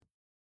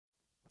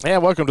Yeah,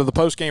 welcome to the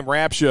Postgame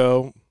Wrap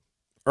Show.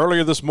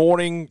 Earlier this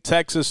morning,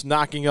 Texas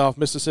knocking off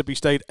Mississippi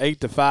State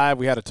 8-5.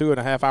 We had a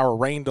 2.5-hour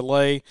rain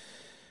delay,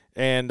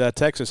 and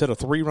Texas hit a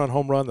 3-run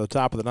home run at the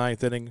top of the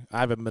ninth inning.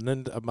 Ivan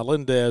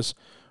Melendez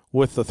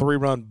with the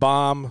 3-run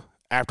bomb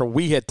after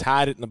we had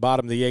tied it in the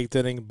bottom of the eighth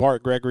inning.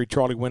 Bart Gregory,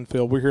 Charlie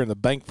Winfield. We're here in the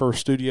Bank First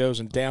Studios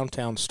in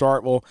downtown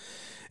Starkville.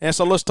 And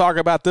so let's talk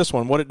about this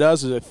one. What it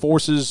does is it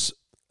forces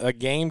a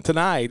game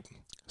tonight,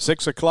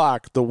 6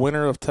 o'clock. The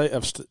winner of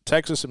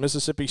Texas and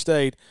Mississippi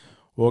State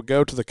will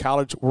go to the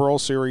College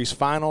World Series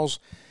Finals,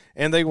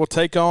 and they will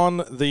take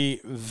on the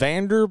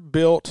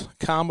Vanderbilt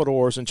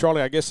Commodores. And,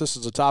 Charlie, I guess this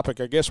is a topic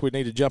I guess we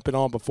need to jump in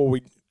on before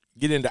we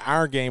get into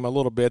our game a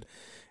little bit,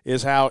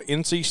 is how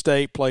NC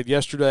State played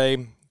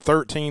yesterday,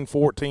 13,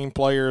 14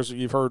 players.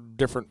 You've heard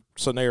different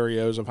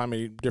scenarios of how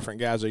many different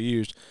guys they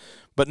used.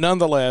 But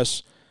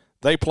nonetheless,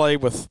 they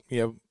played with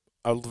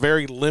a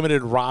very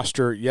limited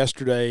roster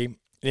yesterday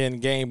in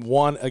game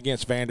one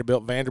against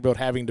Vanderbilt. Vanderbilt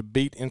having to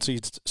beat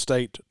NC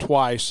State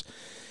twice.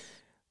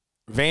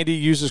 Vandy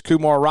uses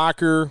Kumar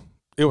Rocker.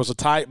 It was a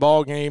tight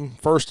ball game.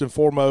 First and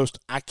foremost,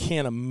 I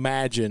can't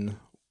imagine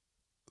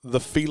the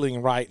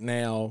feeling right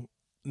now,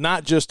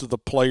 not just of the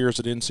players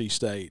at NC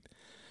State,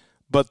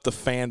 but the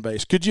fan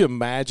base. Could you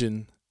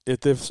imagine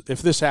if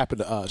this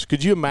happened to us?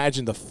 Could you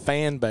imagine the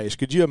fan base?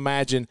 Could you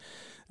imagine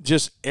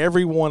just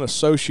everyone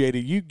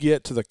associated? You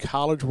get to the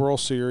College World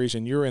Series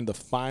and you're in the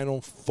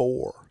Final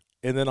Four.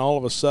 And then all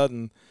of a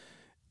sudden,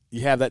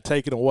 you have that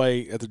taken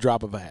away at the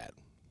drop of a hat.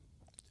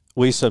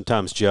 We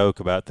sometimes joke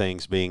about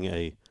things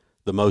being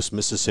the most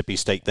Mississippi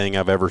State thing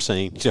I've ever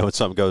seen. When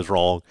something goes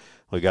wrong,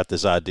 we got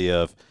this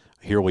idea of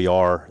here we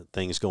are,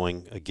 things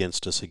going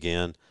against us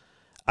again.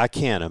 I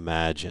can't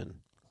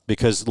imagine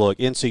because, look,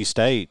 NC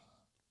State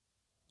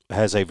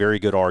has a very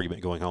good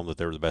argument going home that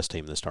they're the best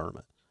team in this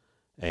tournament.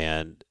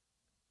 And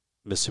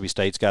Mississippi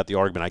State's got the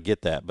argument. I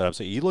get that. But I'm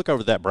saying you look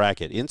over that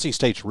bracket, NC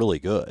State's really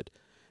good.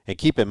 And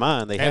keep in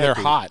mind they're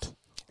hot.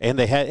 And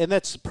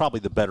that's probably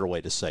the better way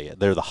to say it.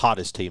 They're the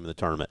hottest team in the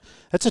tournament.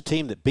 That's a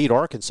team that beat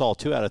Arkansas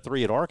 2 out of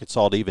 3 at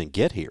Arkansas to even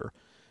get here.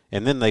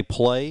 And then they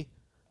play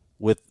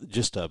with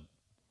just a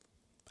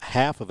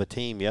half of a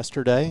team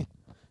yesterday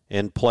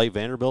and play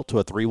Vanderbilt to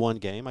a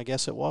 3-1 game, I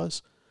guess it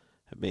was.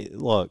 I mean,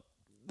 look,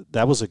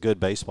 that was a good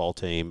baseball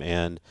team,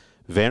 and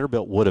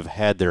Vanderbilt would have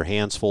had their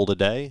hands full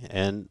today,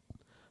 and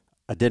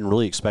I didn't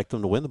really expect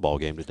them to win the ball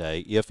game today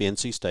if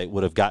NC State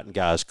would have gotten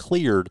guys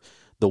cleared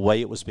the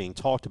way it was being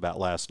talked about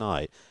last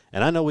night.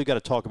 And I know we've got to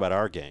talk about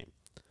our game.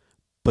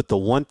 But the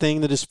one thing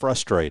that is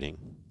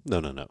frustrating,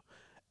 one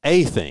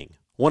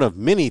of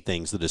many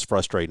things that is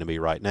frustrating to me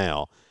right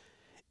now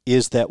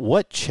is that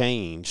what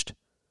changed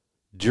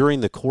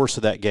during the course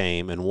of that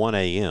game and 1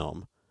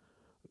 a.m.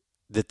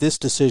 that this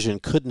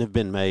decision couldn't have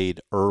been made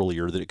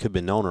earlier, that it could have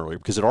been known earlier,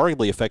 because it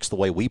arguably affects the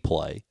way we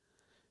play.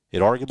 It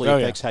arguably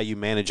affects how you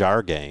manage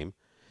our game.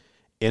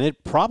 And it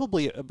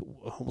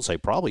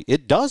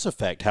it does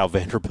affect how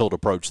Vanderbilt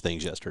approached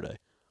things yesterday.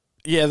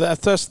 Yeah,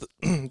 that's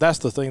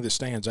the thing that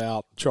stands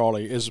out,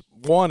 Charlie, is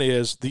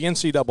the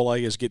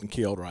NCAA is getting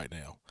killed right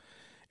now.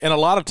 And a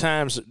lot of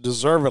times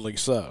deservedly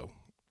so.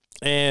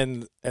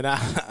 And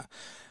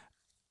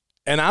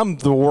I'm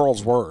the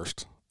world's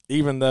worst,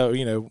 even though,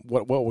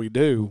 what we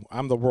do,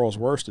 I'm the world's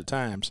worst at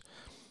times.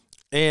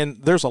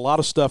 And there's a lot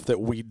of stuff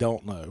that we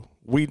don't know.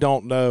 We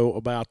don't know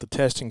about the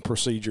testing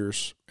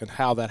procedures and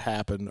how that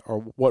happened or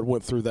what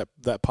went through that.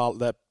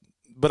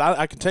 But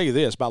I can tell you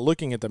this, by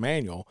looking at the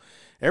manual,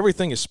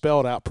 everything is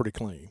spelled out pretty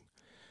clean.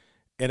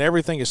 And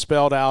everything is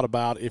spelled out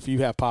about if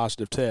you have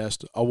positive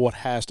tests or what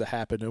has to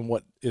happen and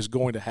what is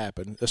going to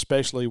happen,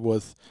 especially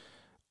with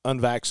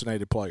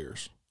unvaccinated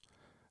players.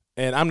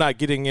 And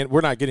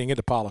we're not getting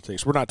into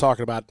politics. We're not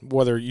talking about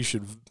whether you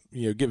should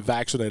get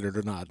vaccinated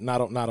or not.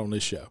 Not on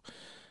this show.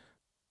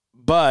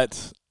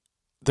 But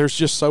there's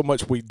just so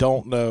much we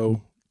don't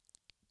know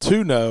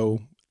to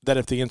know that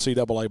if the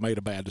NCAA made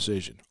a bad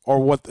decision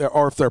or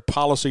if their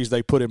policies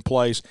they put in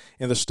place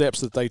and the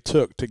steps that they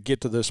took to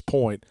get to this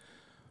point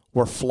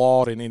were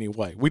flawed in any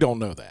way. We don't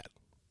know that.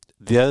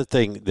 The other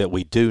thing that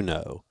we do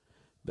know,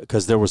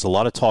 because there was a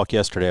lot of talk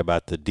yesterday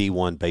about the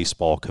D1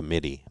 baseball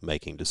committee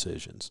making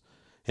decisions.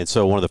 And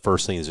so one of the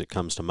first things that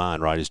comes to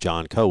mind, right, is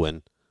John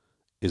Cohen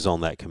is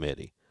on that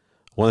committee.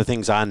 One of the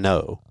things I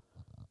know,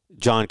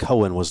 John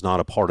Cohen was not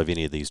a part of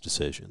any of these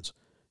decisions.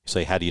 You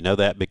say, how do you know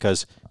that?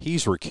 Because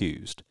he's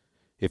recused.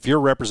 If you're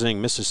representing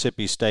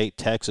Mississippi State,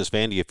 Texas,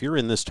 Vandy, if you're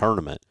in this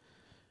tournament,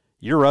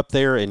 you're up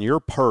there and your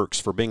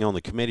perks for being on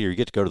the committee, or you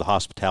get to go to the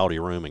hospitality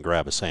room and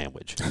grab a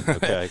sandwich.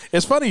 Okay.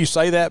 It's funny you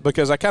say that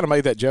because I kind of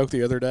made that joke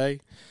the other day.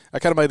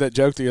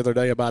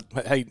 About,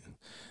 hey,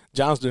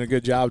 John's doing a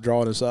good job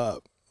drawing us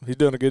up. He's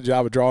doing a good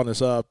job of drawing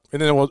us up.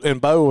 And then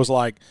Bo was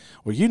like,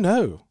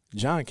 well,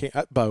 John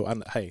can't. Bo, I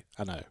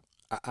know.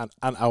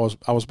 I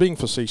was being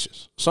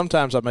facetious.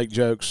 Sometimes I make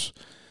jokes,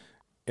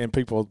 and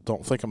people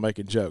don't think I'm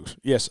making jokes.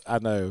 Yes, I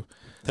know.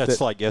 That's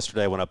like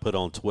yesterday when I put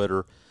on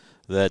Twitter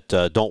that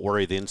don't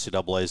worry, the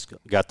NCAA's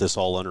got this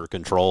all under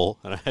control,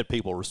 and I had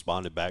people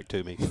responded back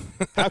to me.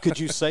 How could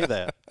you say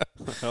that?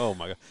 Oh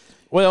my God!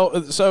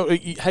 Well, so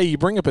hey, you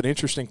bring up an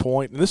interesting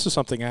point, and this is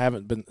something I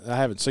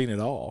haven't seen at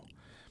all.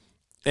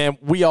 And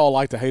we all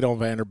like to hate on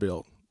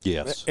Vanderbilt.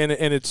 Yes. And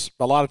it's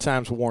a lot of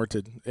times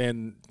warranted.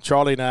 And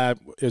Charlie and I,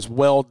 is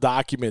well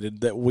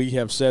documented that we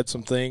have said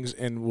some things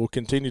and will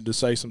continue to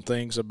say some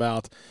things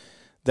about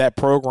that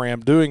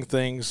program doing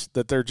things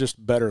that they're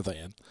just better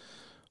than.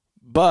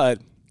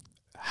 But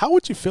how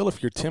would you feel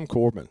if you're Tim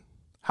Corbin?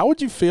 How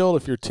would you feel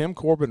if you're Tim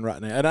Corbin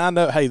right now? And I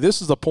know, hey,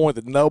 this is a point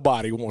that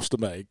nobody wants to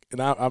make,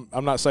 and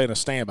I'm not saying I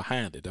stand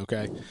behind it,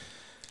 okay?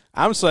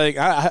 I'm saying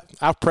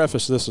I've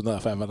prefaced this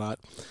enough, have I not?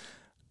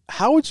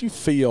 How would you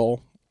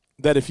feel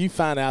that if you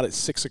find out at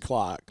 6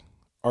 o'clock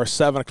or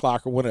 7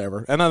 o'clock or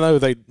whatever, and I know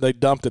they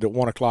dumped it at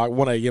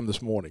 1 a.m.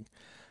 this morning,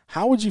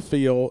 how would you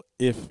feel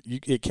if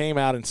it came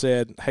out and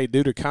said, hey,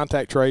 due to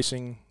contact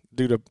tracing,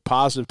 due to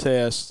positive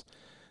tests,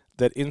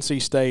 that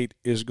NC State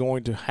is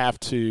going to have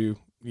to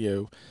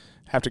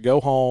go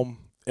home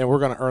and we're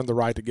going to earn the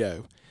right to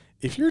go?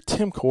 If you're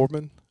Tim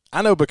Corbin,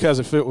 I know, because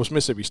if it was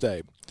Mississippi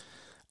State,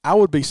 I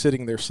would be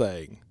sitting there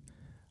saying,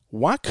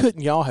 why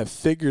couldn't y'all have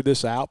figured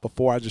this out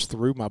before I just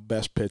threw my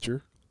best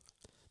pitcher?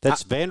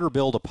 That's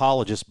Vanderbilt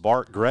apologist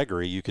Bart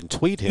Gregory. You can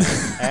tweet him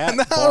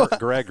at Bart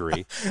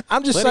Gregory.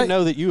 I'm just Let saying, him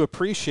know that you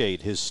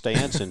appreciate his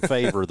stance in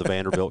favor of the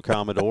Vanderbilt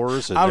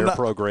Commodores and their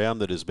program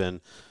that has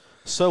been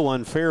so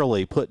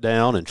unfairly put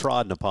down and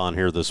trodden upon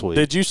here this week.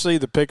 Did you see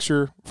the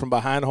picture from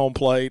behind home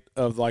plate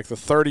of like the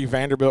 30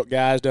 Vanderbilt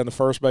guys down the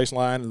first base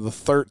line and the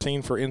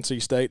 13 for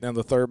NC State down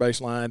the third base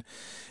line?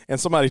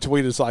 And somebody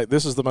tweeted, it's like,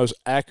 this is the most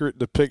accurate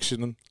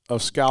depiction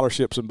of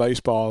scholarships in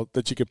baseball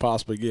that you could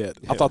possibly get.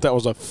 Yeah. I thought that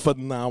was a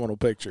phenomenal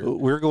picture.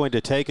 We're going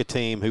to take a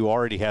team who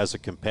already has a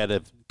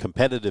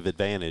competitive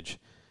advantage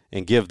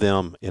and give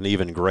them an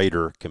even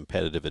greater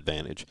competitive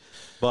advantage.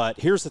 But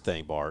here's the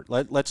thing, Bart.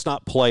 Let's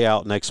not play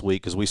out next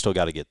week because we still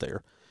got to get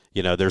there.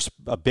 You know, there's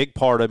a big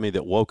part of me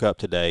that woke up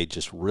today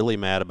just really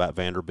mad about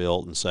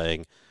Vanderbilt and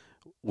saying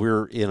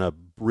we're in a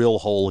real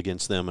hole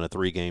against them in a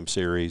 3-game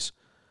series.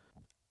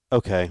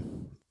 Okay,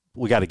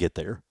 we got to get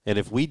there. And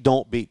if we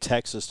don't beat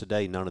Texas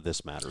today, none of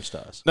this matters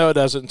to us. No, it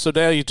doesn't. So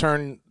now you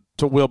turn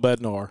to Will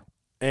Bednar.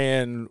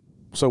 And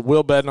so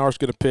Will Bednar's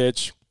going to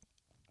pitch.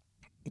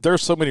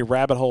 There's so many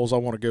rabbit holes I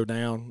want to go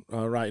down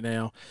right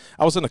now.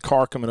 I was in the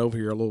car coming over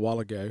here a little while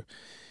ago,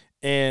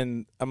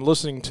 and I'm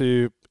listening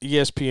to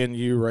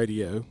ESPNU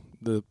radio,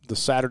 the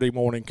Saturday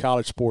morning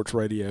college sports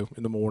radio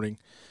in the morning.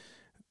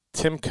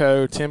 Tim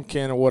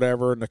Ken or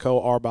whatever,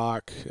 Nicole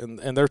Arbach,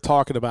 and they're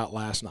talking about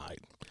last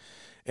night.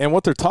 And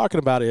what they're talking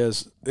about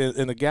is,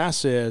 and the guy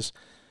says,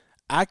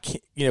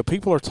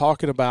 people are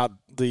talking about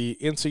the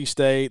NC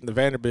State and the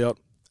Vanderbilt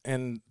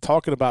and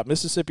talking about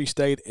Mississippi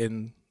State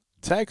and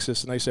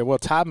Texas, and they said, well,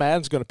 Ty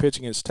Madden's going to pitch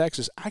against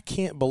Texas. I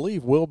can't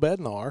believe Will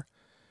Bednar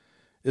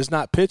is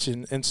not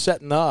pitching and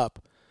setting up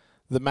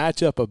the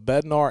matchup of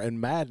Bednar and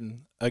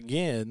Madden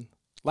again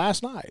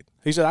last night.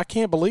 He said, I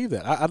can't believe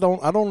that. I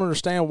don't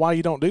understand why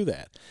you don't do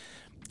that.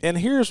 And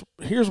here's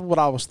what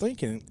I was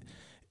thinking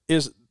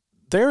is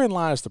therein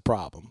lies the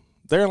problem.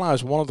 Therein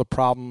lies one of the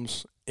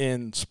problems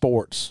in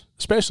sports,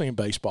 especially in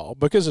baseball,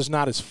 because it's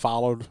not as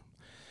followed.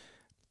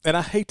 And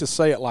I hate to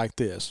say it like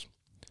this,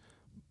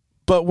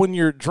 but when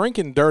you're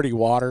drinking dirty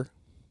water,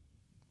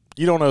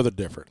 you don't know the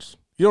difference.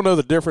 You don't know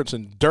the difference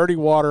in dirty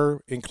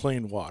water and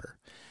clean water.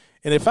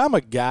 And if I'm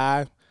a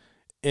guy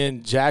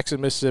in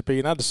Jackson, Mississippi,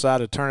 and I decide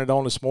to turn it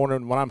on this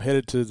morning when I'm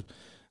headed to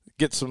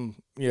get some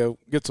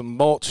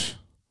mulch,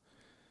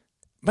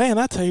 man,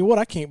 I tell you what,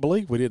 I can't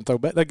believe we didn't throw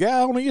Bednar. The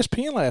guy on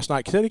ESPN last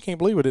night said he can't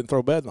believe we didn't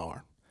throw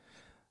Bednar.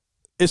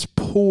 It's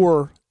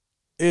poor.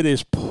 It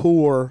is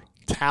poor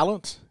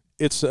talent.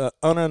 It's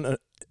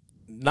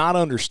not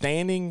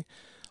understanding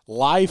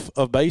life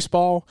of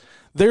baseball.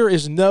 There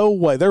is no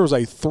way. There was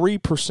a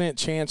 3%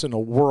 chance in the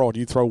world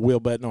you throw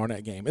Will Bednar in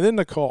that game. And then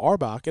Nicole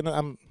Arbach,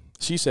 and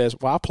she says,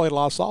 well, I played a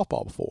lot of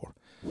softball before.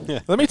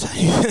 Yeah. Let me tell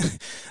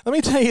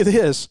you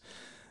this.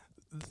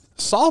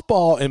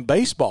 Softball and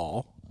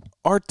baseball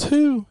are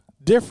two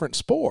different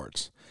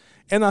sports.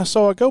 And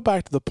so I go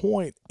back to the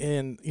point,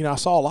 and I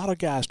saw a lot of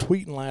guys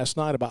tweeting last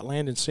night about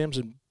Landon Sims,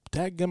 and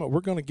dadgummit,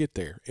 we're going to get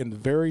there in a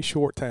very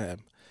short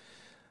time.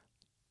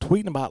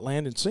 Tweeting about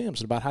Landon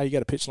Sims and about how you got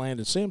to pitch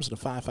Landon Sims in a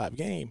 5-5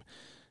 game.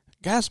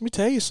 Guys, let me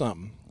tell you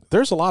something.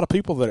 There's a lot of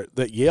people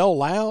that yell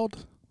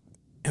loud,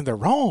 and they're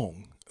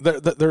wrong.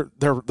 They're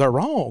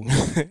wrong.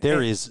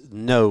 There is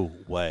no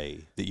way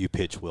that you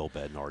pitch Will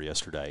Bednar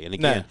yesterday. And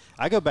again,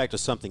 I go back to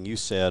something you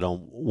said on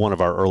one of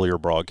our earlier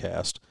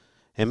broadcasts.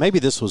 And maybe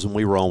this was when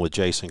we were on with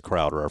Jason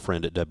Crowder, our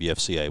friend at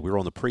WFCA. We were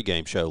on the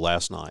pregame show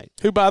last night.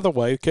 Who, by the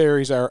way,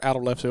 carries our Out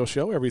of Left Field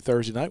show every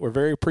Thursday night. We're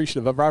very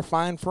appreciative of our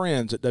fine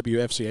friends at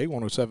WFCA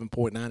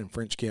 107.9 in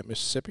French Camp,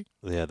 Mississippi.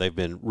 Yeah, they've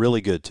been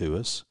really good to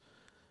us.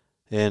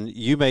 And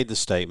you made the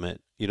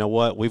statement, you know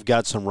what, we've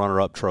got some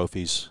runner-up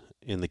trophies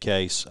in the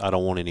case. I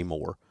don't want any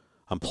more.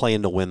 I'm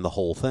playing to win the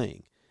whole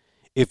thing.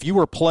 If you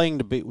were playing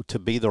to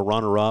be the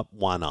runner-up,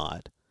 why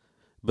not?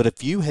 But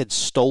if you had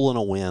stolen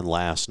a win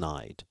last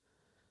night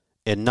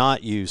and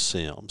not use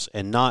Sims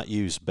and not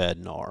use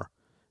Bednar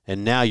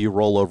and now you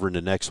roll over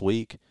into next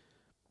week.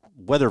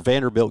 Whether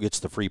Vanderbilt gets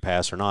the free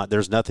pass or not,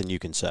 there's nothing you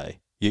can say.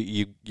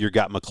 You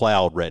got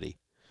McLeod ready.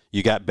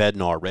 You got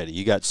Bednar ready.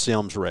 You got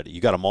Sims ready.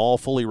 You got them all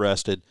fully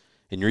rested,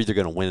 and you're either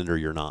going to win it or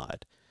you're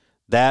not.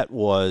 That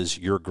was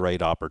your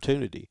great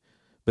opportunity.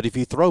 But if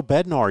you throw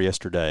Bednar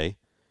yesterday,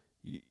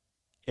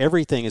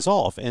 everything is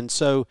off. And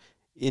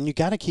you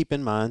got to keep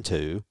in mind,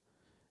 too,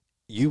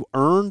 you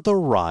earned the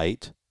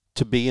right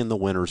to be in the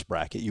winner's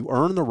bracket. You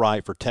earned the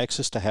right for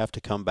Texas to have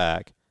to come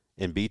back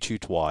and beat you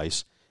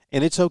twice,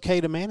 and it's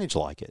okay to manage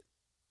like it.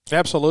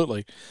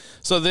 Absolutely.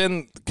 So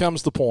then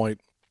comes the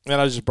point, and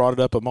I just brought it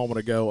up a moment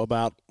ago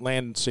about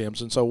Landon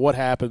Sims. And so what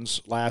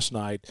happens last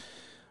night,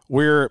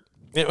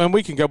 and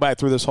we can go back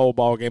through this whole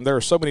ball game. There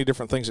are so many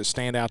different things that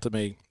stand out to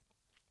me.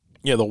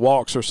 The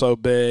walks are so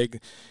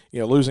big.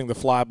 Losing the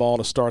fly ball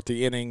to start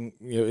the inning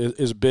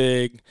is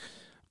big.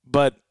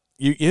 But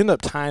you end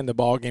up tying the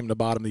ball game to the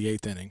bottom of the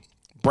 8th inning.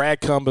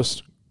 Brad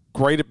Cumbus,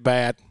 great at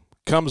bat,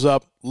 comes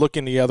up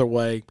looking the other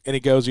way, and he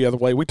goes the other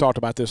way. We talked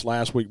about this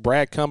last week.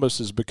 Brad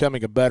Cumbus is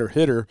becoming a better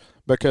hitter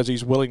because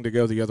he's willing to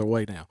go the other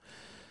way now.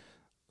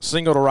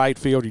 Single to right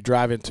field, you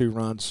drive in 2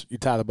 runs, you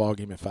tie the ball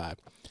game at 5.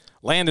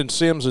 Landon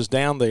Sims is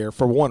down there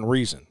for one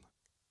reason.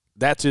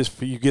 That's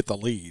if you get the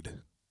lead.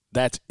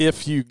 That's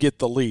if you get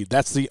the lead.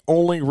 That's the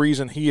only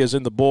reason he is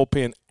in the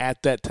bullpen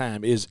at that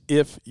time, is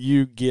if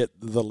you get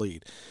the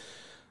lead.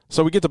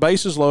 So we get the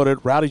bases loaded.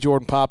 Rowdy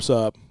Jordan pops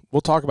up.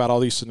 We'll talk about all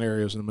these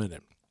scenarios in a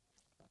minute.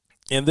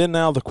 And then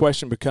now the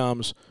question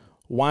becomes,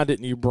 why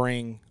didn't you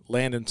bring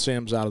Landon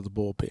Sims out of the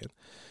bullpen?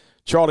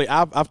 Charlie,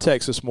 I've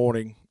texted this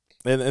morning,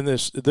 and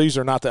these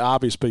are not the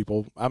obvious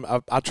people.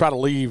 I try to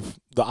leave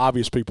the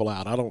obvious people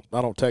out. I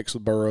don't text the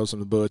Burrows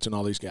and the Butch and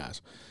all these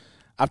guys.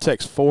 I've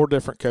texted 4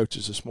 different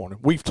coaches this morning.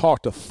 We've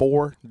talked to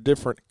 4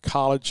 different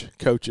college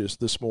coaches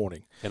this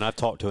morning. And I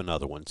talked to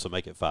another one, so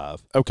make it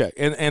 5. Okay,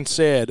 and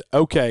said,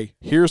 okay,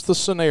 here's the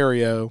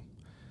scenario.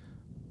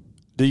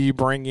 Do you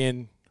bring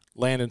in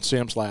Landon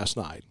Sims last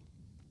night?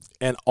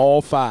 And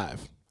all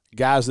 5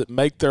 guys that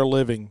make their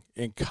living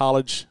in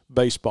college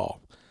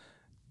baseball,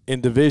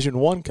 in Division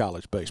I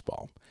college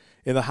baseball,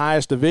 in the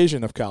highest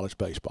division of college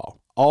baseball,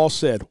 all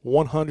said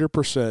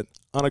 100%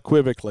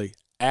 unequivocally,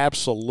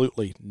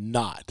 absolutely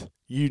not.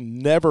 You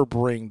never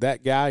bring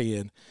that guy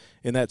in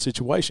that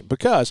situation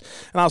because,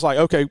 and I was like,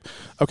 okay,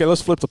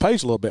 let's flip the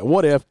page a little bit.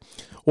 What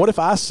if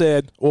I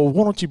said, well,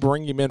 why don't you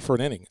bring him in for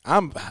an inning?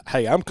 I'm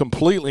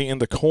completely in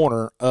the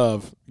corner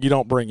of you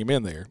don't bring him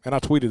in there. And I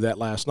tweeted that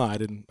last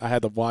night, and I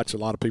had to watch a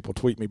lot of people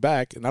tweet me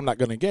back, and I'm not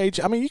going to engage.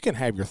 I mean, you can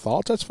have your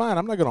thoughts. That's fine.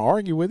 I'm not going to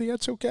argue with you.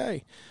 That's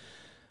okay.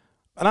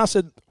 And I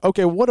said,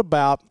 okay, what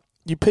about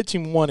you pitch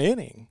him 1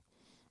 inning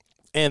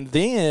and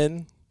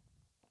then,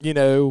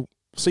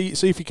 see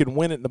if you can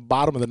win it in the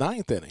bottom of the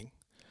 9th inning?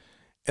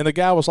 And the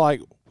guy was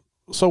like,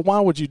 so why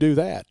would you do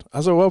that?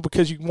 I said, well,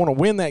 because you want to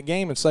win that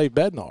game and save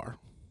Bednar.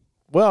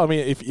 Well, I mean,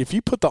 if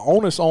you put the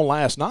onus on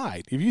last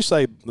night, if you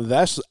say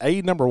that's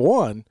number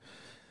 1,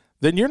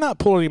 then you're not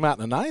pulling him out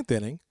in the 9th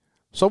inning.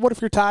 So what if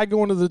you're tied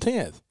going to the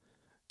 10th?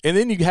 And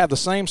then you have the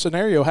same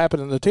scenario happen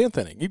in the 10th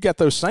inning. You've got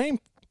those same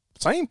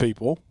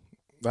people.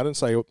 I didn't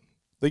say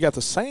they got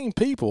the same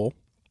people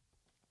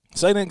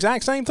saying the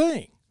exact same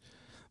thing.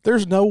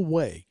 There's no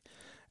way.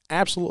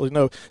 Absolutely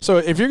no. So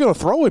if you're going to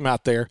throw him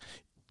out there,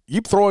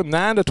 you throw him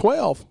 9 to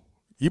 12.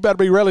 You better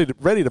be ready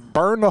to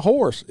burn the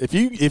horse.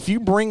 If you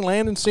bring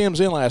Landon Sims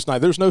in last night,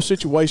 there's no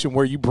situation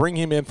where you bring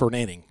him in for an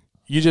inning.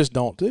 You just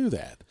don't do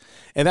that.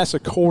 And that's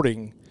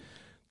according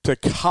to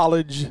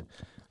college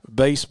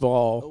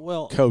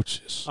baseball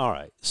coaches. All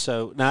right.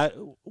 So now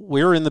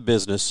we're in the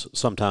business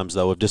sometimes,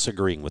 though, of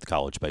disagreeing with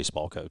college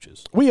baseball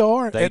coaches. We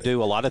are. They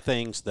do a lot of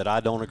things that I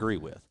don't agree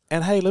with.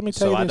 And, hey, let me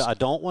tell you this. I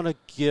don't want to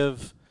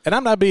give – and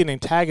I'm not being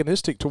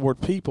antagonistic toward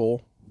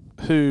people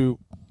who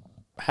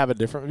have a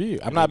different view.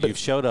 You've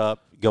showed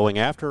up going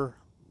after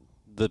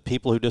the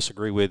people who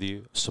disagree with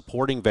you,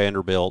 supporting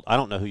Vanderbilt. I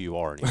don't know who you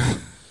are anymore.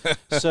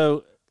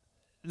 So,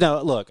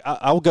 no, look,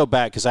 I'll go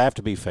back because I have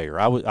to be fair.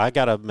 I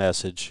got a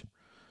message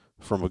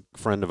from a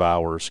friend of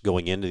ours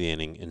going into the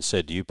inning and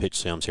said, do you pitch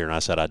Sims here? And I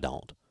said, I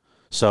don't.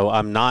 So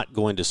I'm not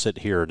going to sit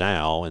here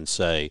now and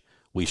say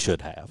we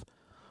should have.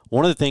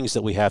 One of the things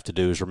that we have to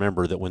do is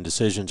remember that when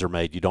decisions are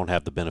made, you don't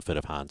have the benefit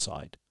of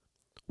hindsight.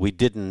 We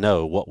didn't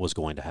know what was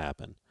going to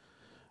happen.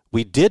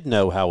 We did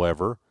know,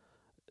 however,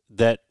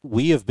 that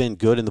we have been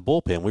good in the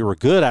bullpen. We were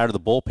good out of the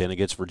bullpen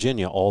against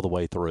Virginia all the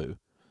way through.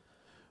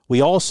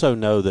 We also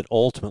know that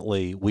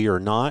ultimately we are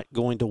not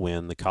going to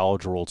win the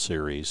College World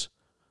Series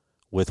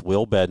with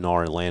Will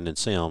Bednar and Landon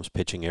Sims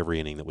pitching every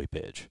inning that we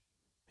pitch.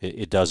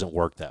 It doesn't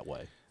work that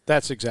way.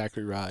 That's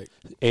exactly right.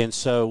 And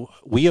so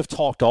we have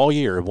talked all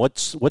year.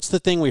 What's the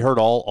thing we heard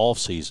all off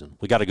season?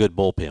 We got a good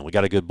bullpen. We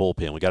got a good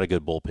bullpen. We got a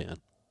good bullpen.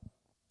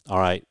 All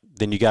right,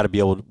 then you got to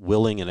be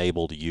willing and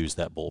able to use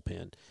that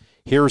bullpen.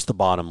 Here's the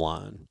bottom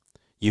line.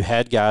 You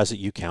had guys that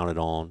you counted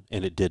on,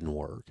 and it didn't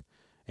work.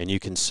 And you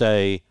can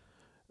say,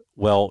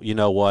 well, you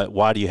know what?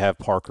 Why do you have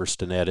Parker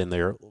Stinnett in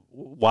there?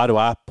 Why do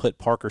I put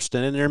Parker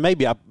Stinnett in there?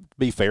 Maybe I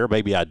be fair,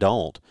 maybe I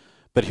don't.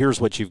 But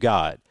here's what you've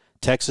got.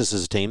 Texas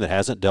is a team that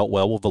hasn't dealt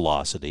well with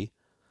velocity.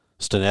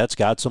 Stinnett's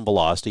got some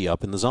velocity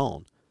up in the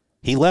zone.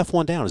 He left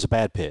one down as a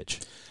bad pitch.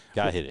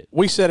 Guy hit it.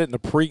 We said it in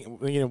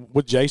the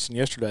with Jason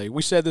yesterday.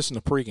 We said this in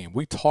the pregame.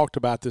 We talked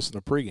about this in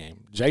the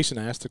pregame. Jason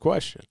asked the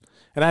question,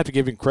 and I have to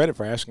give him credit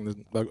for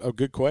asking a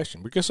good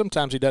question because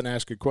sometimes he doesn't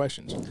ask good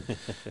questions.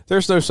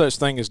 There's no such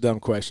thing as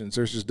dumb questions.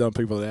 There's just dumb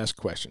people that ask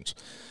questions.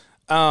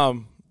 But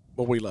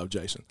we love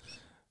Jason.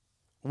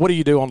 What do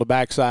you do on the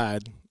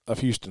backside of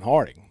Houston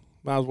Harding?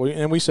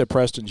 And we said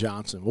Preston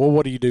Johnson. Well,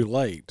 what do you do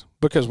late?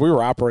 Because we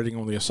were operating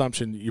on the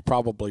assumption that you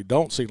probably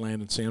don't see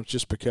Landon Sims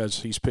just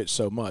because he's pitched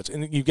so much.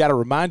 And you've got to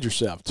remind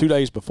yourself, 2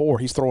 days before,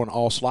 he's throwing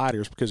all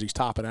sliders because he's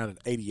topping out at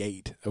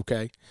 88,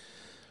 okay?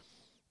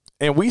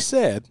 And we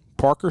said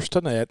Parker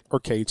Stinnett or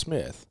Cade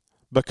Smith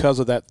because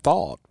of that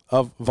thought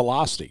of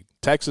velocity.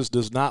 Texas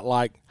does not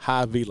like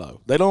high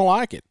velo. They don't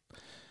like it,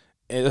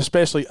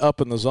 especially up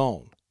in the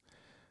zone.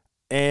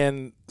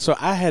 And so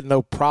I had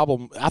no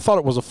problem. I thought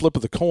it was a flip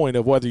of the coin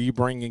of whether you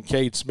bring in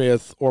Cade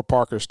Smith or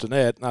Parker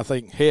Stinnett. And I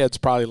think heads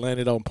probably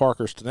landed on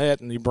Parker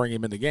Stinnett, and you bring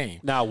him in the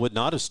game. Now, I would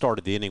not have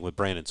started the inning with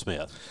Brandon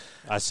Smith.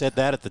 I said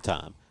that at the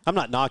time. I'm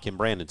not knocking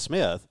Brandon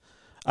Smith.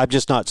 I'm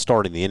just not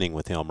starting the inning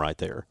with him right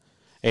there.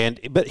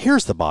 But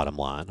here's the bottom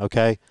line,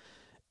 okay?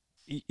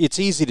 It's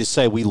easy to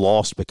say we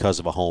lost because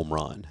of a home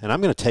run, and I'm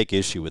going to take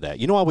issue with that.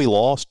 You know why we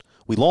lost?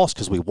 We lost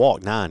because we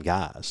walked 9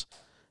 guys.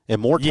 And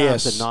more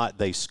times than not,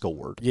 they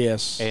scored.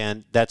 Yes.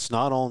 And that's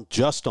not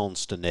just on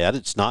Stinnett.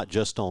 It's not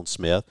just on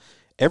Smith.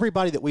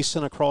 Everybody that we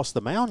sent across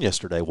the mound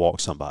yesterday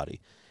walked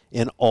somebody.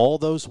 And all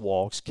those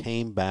walks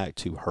came back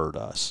to hurt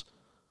us.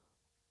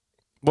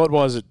 What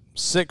was it?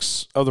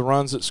 6 of the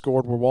runs that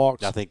scored were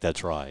walks? I think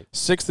that's right.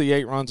 6 of the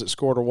 8 runs that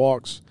scored were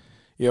walks.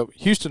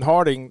 Houston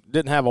Harding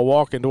didn't have a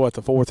walk into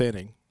the 4th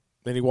inning.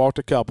 Then he walked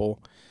a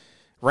couple,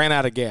 ran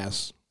out of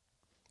gas.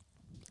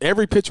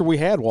 Every pitcher we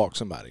had walked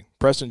somebody.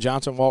 Preston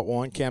Johnson walked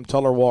 1. Cam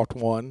Tuller walked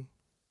 1.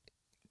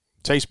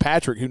 Chase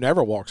Patrick, who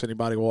never walks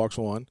anybody, walks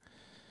 1.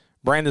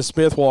 Brandon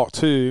Smith walked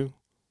 2.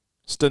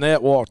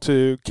 Stinnett walked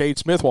 2. Cade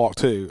Smith walked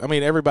 2. I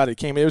mean, everybody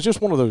came. It was just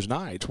one of those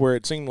nights where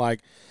it seemed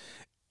like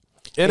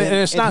and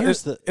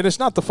it's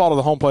not the fault of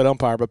the home plate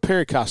umpire, but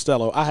Perry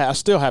Costello, I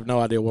still have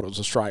no idea what it was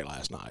a strike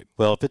last night.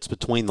 Well, if it's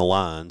between the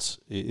lines,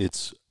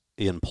 it's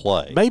in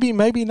play. Maybe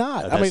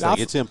not.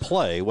 It's in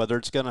play. Whether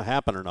it's going to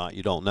happen or not,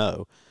 you don't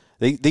know.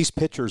 These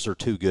pitchers are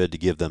too good to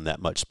give them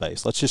that much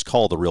space. Let's just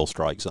call the real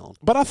strike zone.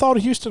 But I thought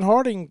Houston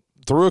Harding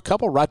threw a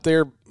couple right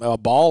there,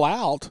 ball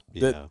out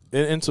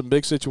in some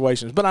big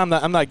situations. But I'm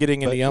not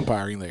getting any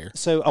umpiring there.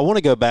 So I want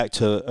to go back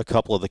to a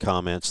couple of the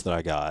comments that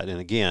I got. And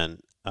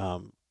again,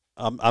 I'm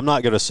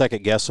not going to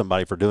second guess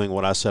somebody for doing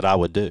what I said I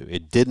would do.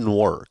 It didn't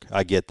work.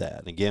 I get that.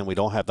 And again, we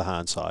don't have the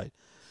hindsight.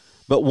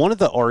 But one of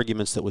the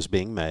arguments that was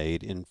being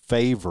made in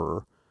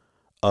favor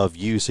of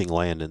using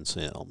Landon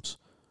Sims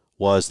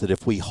was that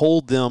if we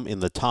hold them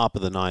in the top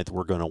of the 9th,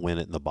 we're going to win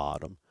it in the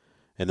bottom.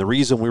 And the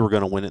reason we were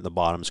going to win it in the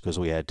bottom is because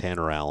we had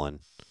Tanner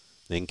Allen,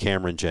 then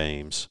Cameron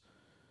James,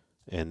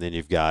 and then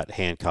you've got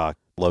Hancock,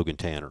 Logan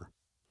Tanner.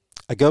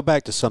 I go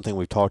back to something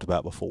we've talked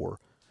about before.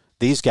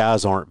 These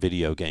guys aren't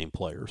video game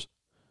players.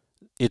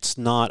 It's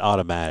not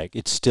automatic.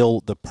 It's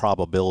still the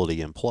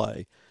probability in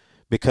play.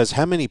 Because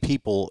how many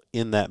people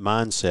in that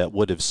mindset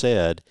would have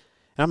said,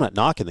 and I'm not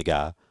knocking the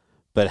guy,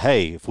 but,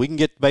 hey, if we can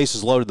get the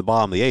bases loaded at the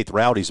bottom of the 8th,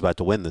 Rowdy's about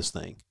to win this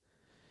thing.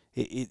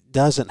 It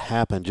doesn't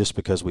happen just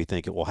because we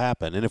think it will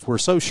happen. And if we're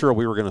so sure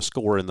we were going to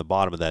score in the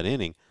bottom of that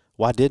inning,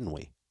 why didn't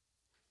we?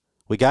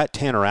 We got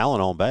Tanner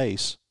Allen on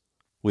base.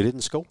 We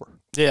didn't score.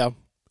 Yeah.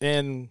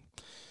 And,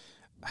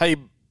 hey,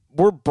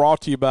 we're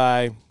brought to you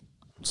by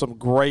some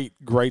great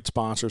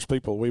sponsors,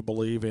 people we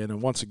believe in.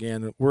 And, once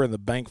again, we're in the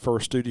Bank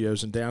First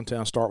Studios in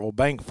downtown Starkville.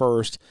 Bank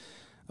First,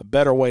 a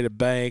better way to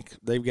bank.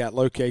 They've got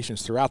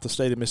locations throughout the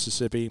state of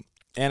Mississippi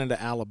and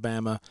into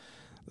Alabama.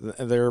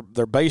 They're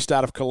based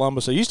out of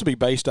Columbus. They used to be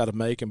based out of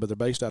Macon, but they're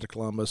based out of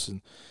Columbus.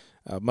 And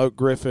Moat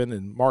Griffin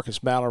and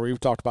Marcus Mallory, we've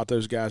talked about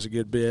those guys a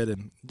good bit,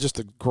 and just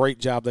a great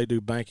job they do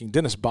banking.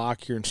 Dennis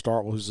Bach here in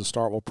Starkville, who's the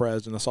Starkville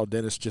president. I saw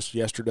Dennis just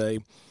yesterday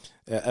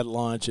at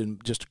lunch,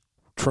 and just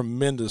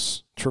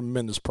tremendous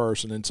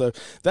person. And so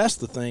that's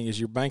the thing, is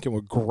you're banking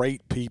with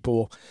great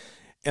people.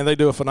 And they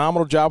do a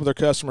phenomenal job with their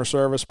customer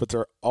service, but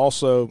they're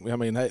also,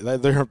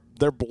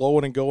 they're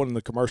blowing and going in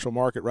the commercial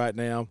market right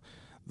now.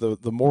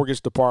 The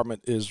mortgage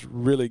department is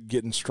really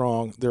getting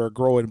strong. They're a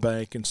growing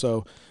bank. And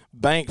so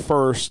Bank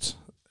First,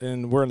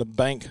 and we're in the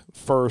Bank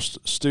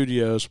First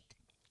studios.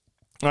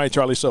 All right,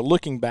 Charlie, so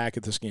looking back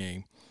at this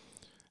game,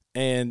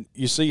 and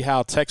you see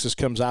how Texas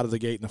comes out of the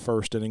gate in the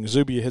first inning.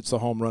 Zubia hits the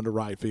home run to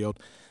right field.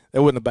 It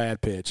wasn't a bad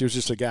pitch. It was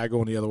just a guy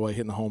going the other way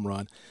hitting the home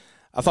run.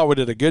 I thought we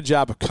did a good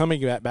job of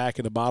coming back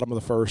in the bottom of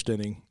the first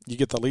inning. You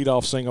get the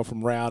leadoff single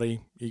from Rowdy.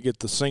 You get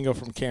the single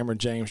from Cameron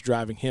James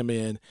driving him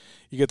in.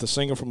 You get the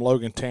single from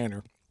Logan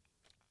Tanner.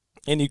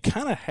 And you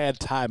kind of had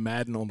Ty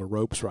Madden on the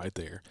ropes right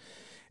there.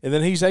 And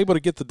then he's able to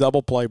get the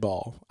double play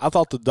ball. I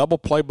thought the double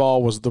play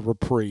ball was the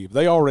reprieve.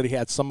 They already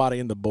had somebody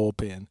in the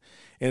bullpen.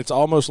 And it's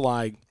almost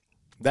like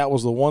That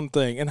was the one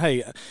thing. And,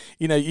 hey,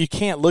 you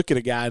can't look at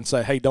a guy and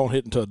say, hey, don't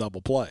hit into a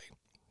double play.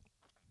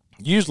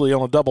 Usually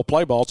on a double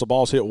play ball, the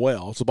ball's hit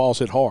well. The ball's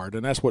hit hard,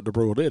 and that's what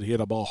DeBrule did. He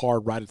hit a ball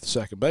hard right at the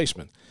second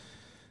baseman.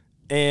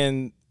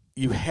 And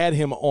you had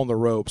him on the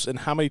ropes. And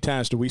how many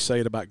times do we say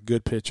it about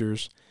good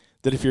pitchers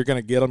that if you're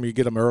going to get them, you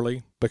get them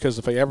early? Because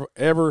if they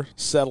ever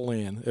settle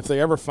in, if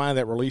they ever find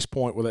that release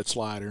point with that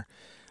slider,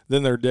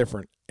 then they're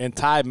different. And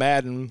Ty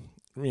Madden,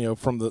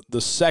 from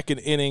the second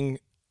inning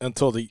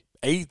until the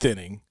 8th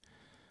inning,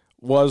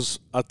 was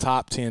a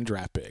top 10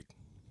 draft pick.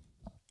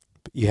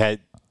 You had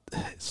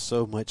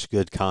so much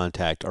good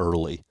contact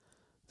early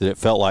that it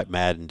felt like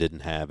Madden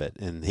didn't have it,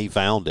 and he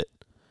found it.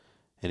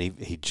 And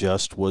he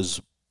just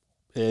was,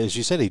 as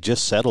you said, he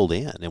just settled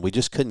in, and we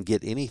just couldn't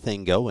get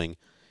anything going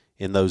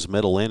in those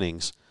middle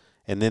innings.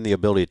 And then the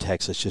ability of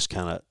Texas just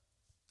kind of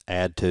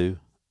add to,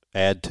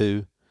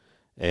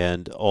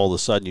 and all of a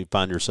sudden you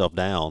find yourself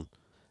down.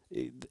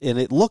 And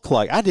it looked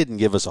like I didn't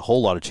give us a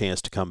whole lot of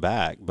chance to come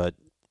back, but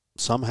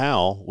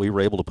somehow we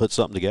were able to put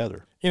something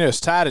together.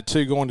 It's tied at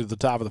 2 going to the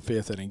top of the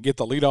 5th inning. Get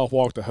the leadoff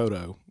walk to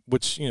Hodo,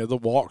 which, the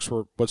walks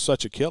was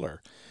such a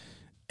killer.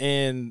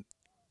 And,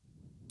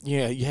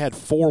 you had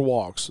 4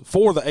 walks.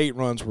 4 of the 8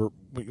 runs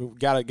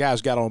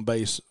guys got on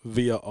base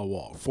via a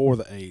walk. 4 of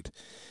the 8.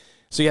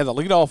 So you had the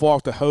leadoff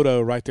walk to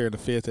Hodo right there in the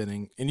 5th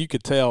inning, and you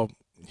could tell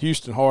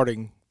Houston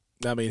Harding,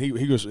 he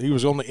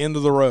was on the end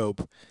of the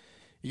rope.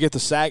 You get the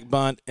sack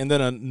bunt and then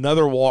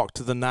another walk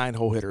to the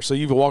 9-hole hitter. So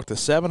you've walked the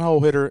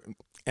 7-hole hitter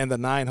and the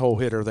 9-hole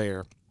hitter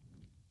there.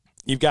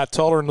 You've got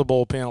Tuller in the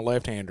bullpen, a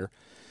left-hander.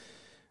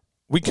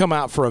 We come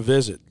out for a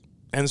visit.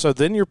 And so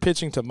then you're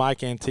pitching to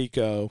Mike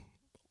Antico,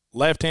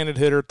 left-handed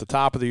hitter at the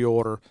top of the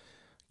order,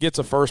 gets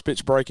a first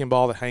pitch breaking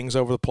ball that hangs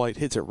over the plate,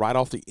 hits it right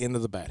off the end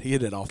of the bat. He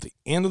hit it off the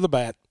end of the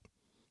bat.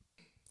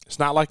 It's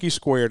not like he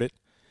squared it.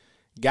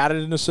 Got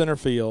it into center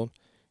field.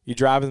 You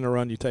drive in the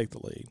run, you take the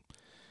lead.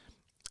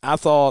 I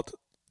thought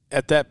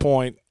at that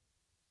point,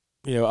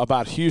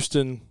 about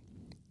Houston,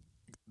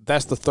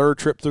 that's the 3rd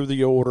trip through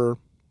the order.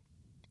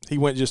 He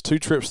went just 2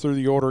 trips through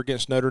the order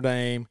against Notre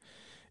Dame.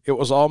 It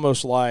was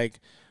almost like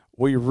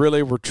we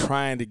really were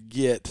trying to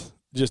get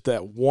just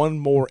that one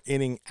more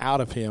inning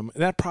out of him,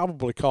 and that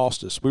probably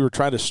cost us. We were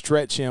trying to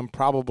stretch him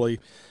probably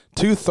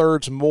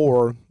 2/3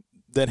 more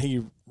than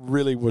he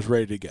really was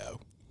ready to go.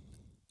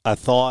 I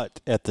thought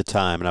at the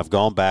time, and I've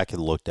gone back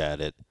and looked at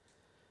it,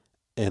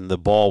 and the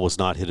ball was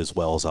not hit as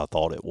well as I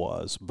thought it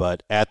was.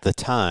 But at the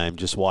time,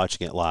 just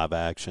watching it live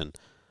action,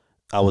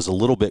 I was a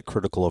little bit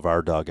critical of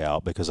our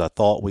dugout because I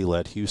thought we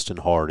let Houston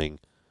Harding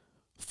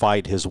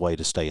fight his way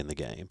to stay in the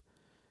game.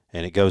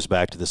 And it goes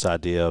back to this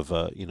idea of,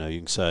 you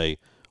can say,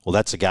 well,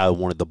 that's a guy who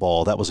wanted the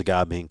ball. That was a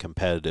guy being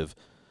competitive.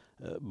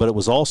 But it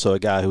was also a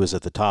guy who was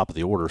at the top of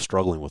the order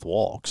struggling with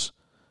walks.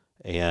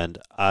 And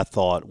I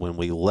thought when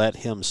we let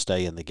him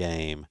stay in the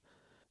game,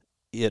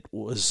 it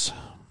was,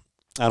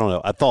 I don't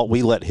know, I thought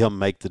we let him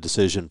make the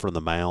decision from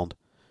the mound.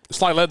 It's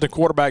like letting the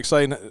quarterback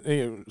say,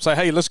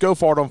 hey, let's go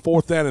for it on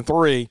 4th down and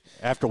 3.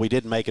 After we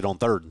didn't make it on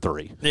 3rd and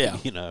 3. Yeah.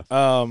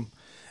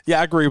 Yeah,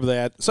 I agree with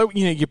that. So,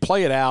 you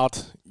play it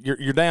out.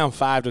 You're down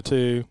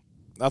 5-2.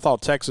 I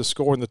thought Texas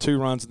scoring the 2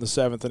 runs in the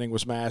 7th inning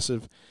was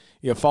massive.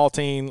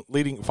 Faultini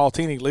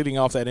leading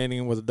off that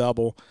inning with a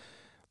double.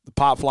 The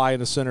pop fly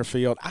into center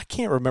field. I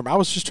can't remember. I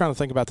was just trying to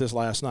think about this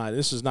last night.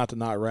 This is not to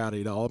knock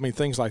Rowdy at all.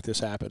 Things like this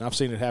happen. I've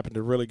seen it happen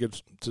to really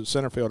good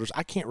center fielders.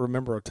 I can't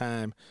remember a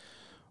time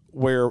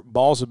where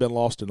balls have been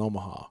lost in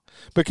Omaha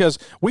because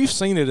we've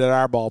seen it at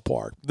our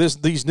ballpark.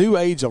 These new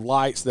age of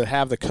lights that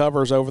have the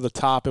covers over the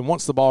top, and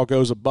once the ball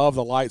goes above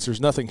the lights,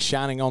 there's nothing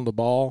shining on the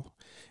ball,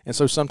 and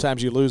so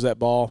sometimes you lose that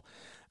ball.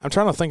 I'm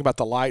trying to think about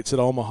the lights at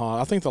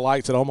Omaha. I think the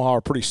lights at Omaha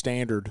are pretty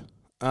standard.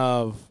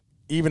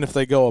 Even if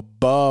they go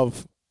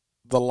above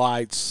the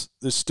lights,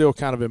 it's still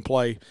kind of in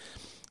play.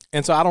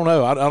 And so I don't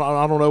know. I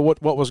don't know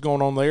what was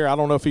going on there. I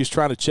don't know if he's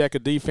trying to check a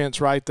defense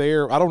right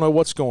there. I don't know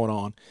what's going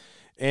on.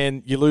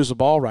 And you lose the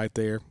ball right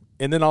there.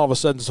 And then all of a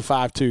sudden it's a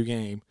 5-2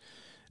 game.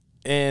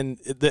 And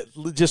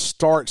that just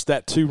starts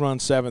that 2-run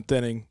 7th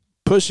inning.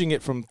 Pushing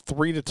it from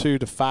 3-2 to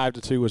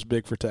 5-2 was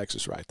big for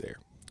Texas right there.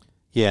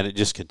 Yeah, and it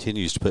just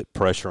continues to put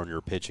pressure on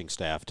your pitching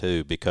staff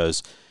too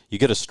because you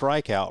get a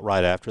strikeout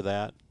right after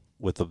that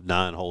with the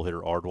 9-hole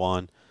hitter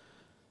Ardwan.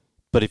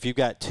 But if you've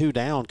got 2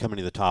 down coming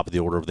to the top of the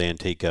order of the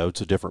Antico, it's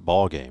a different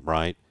ball game,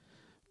 right?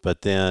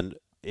 But then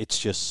it's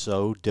just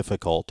so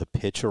difficult to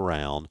pitch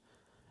around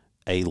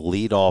a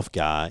leadoff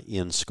guy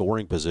in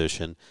scoring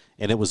position,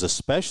 and it was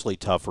especially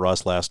tough for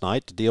us last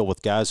night to deal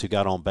with guys who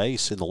got on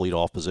base in the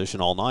leadoff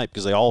position all night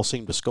because they all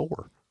seemed to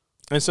score.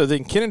 And so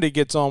then Kennedy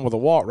gets on with a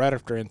walk right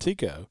after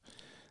Antico.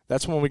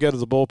 That's when we go to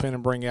the bullpen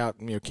and bring out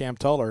Cam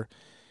Tuller,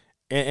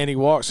 and he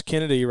walks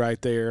Kennedy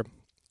right there.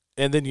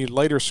 And then you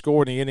later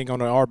score in the inning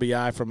on an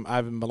RBI from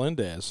Ivan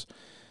Melendez.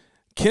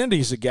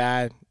 Kennedy's a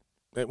guy,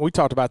 we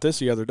talked about this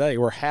the other day,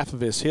 where half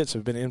of his hits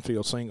have been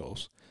infield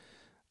singles.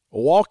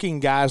 Walking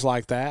guys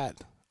like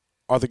that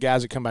are the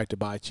guys that come back to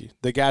bite you,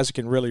 the guys that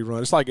can really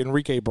run. It's like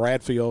Enrique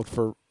Bradfield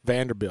for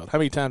Vanderbilt. How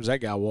many times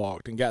that guy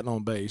walked and gotten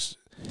on base?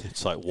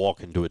 It's like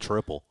walking to a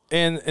triple.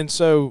 And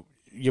so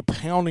you're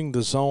pounding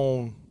the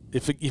zone.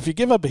 If you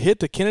give up a hit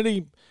to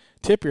Kennedy,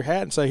 tip your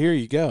hat and say, here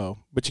you go.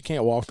 But you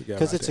can't walk the guy.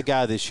 Because it's a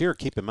guy this year,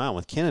 keep in mind,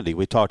 with Kennedy,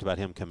 we talked about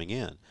him coming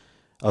in.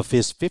 Of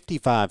his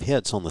 55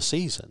 hits on the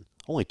season,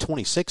 only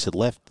 26 had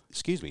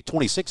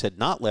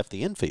not left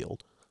the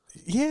infield.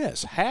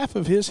 Yes, half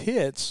of his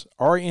hits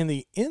are in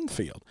the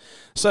infield.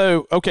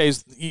 So, okay,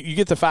 you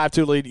get the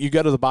 5-2 lead. You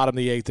go to the bottom of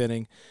the 8th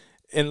inning,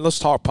 and let's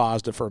talk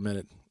positive for a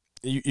minute.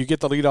 You get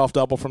the leadoff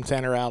double from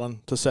Tanner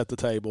Allen to set the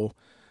table.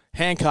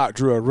 Hancock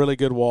drew a really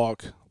good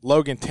walk.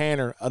 Logan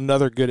Tanner,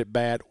 another good at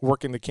bat,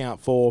 working the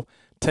count full,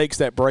 takes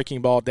that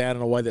breaking ball down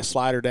and away, that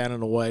slider down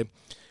and away.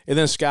 And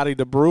then Scotty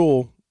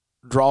DeBrule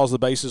draws the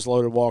bases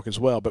loaded walk as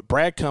well. But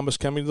Brad Cumbus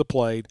coming to the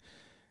plate,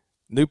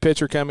 new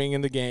pitcher coming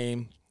in the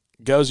game,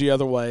 goes the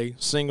other way,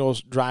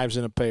 singles, drives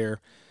in a pair.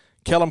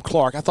 Kellum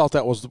Clark, I thought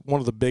that was one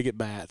of the big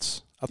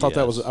at-bats. I thought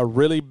that was a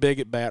really big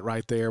at-bat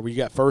right there where you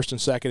got first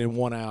and second and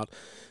one out.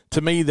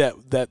 To me,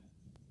 that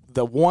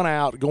the one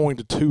out going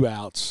to 2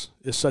 outs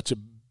is such a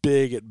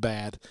big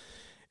at-bat.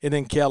 And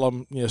then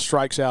Kellum,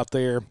 strikes out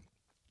there.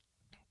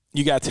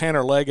 You got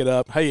Tanner Leggett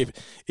up. Hey,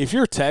 if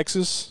you're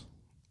Texas,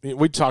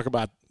 we talked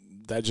about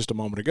that just a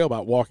moment ago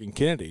about walking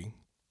Kennedy.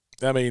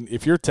 I mean,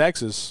 if you're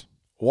Texas,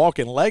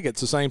 walking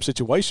Leggett's the same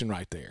situation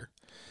right there.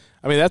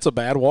 I mean, that's a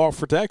bad walk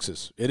for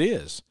Texas. It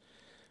is.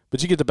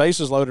 But you get the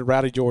bases loaded,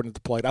 Rowdy Jordan at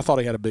the plate. I thought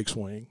he had a big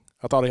swing.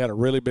 I thought he had a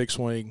really big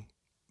swing.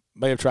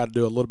 May have tried to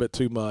do a little bit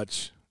too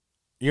much.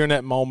 You're in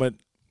that moment.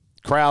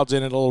 Crowd's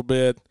in it a little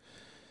bit.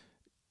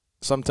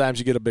 Sometimes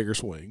you get a bigger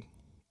swing.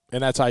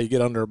 And that's how you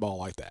get under a ball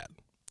like that.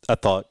 I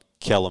thought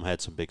Kellum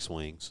had some big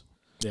swings.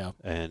 Yeah.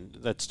 And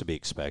that's to be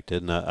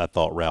expected. And I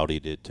thought Rowdy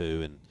did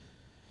too. And,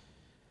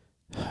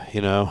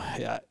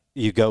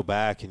 you go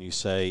back and you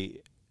say,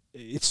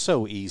 it's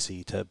so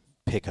easy to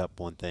pick up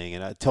one thing.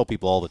 And I tell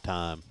people all the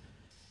time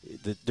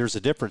that there's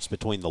a difference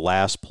between the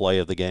last play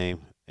of the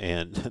game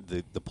and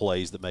the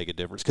plays that make a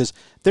difference. Because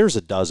there's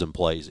a dozen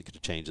plays that could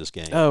have changed this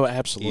game. Oh,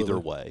 absolutely. Either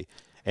way.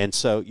 And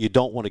so you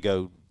don't want to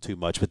go too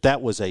much. But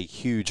that was a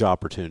huge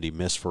opportunity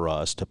missed for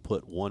us to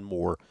put one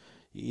more.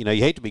 You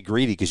hate to be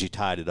greedy because you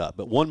tied it up.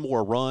 But one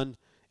more run,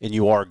 and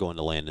you are going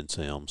to Landon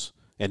Sims.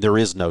 And there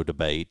is no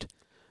debate.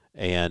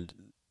 And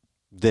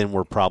then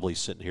we're probably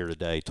sitting here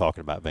today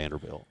talking about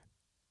Vanderbilt.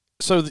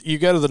 So you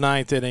go to the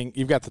 9th inning.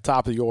 You've got the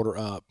top of the order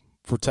up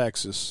for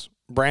Texas.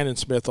 Brandon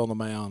Smith on the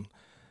mound.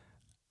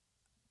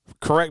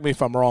 Correct me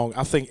if I'm wrong.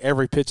 I think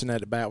every pitch in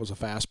that at bat was a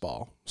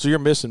fastball. So you're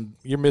missing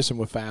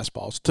with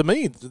fastballs. To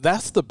me,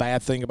 that's the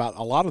bad thing about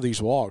a lot of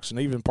these walks, and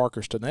even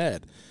Parker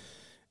Stinnett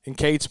and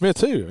Cade Smith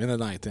too in the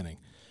 9th inning.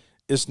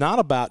 It's not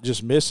about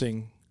just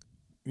missing,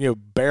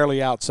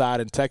 barely outside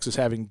and Texas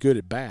having good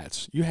at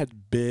bats. You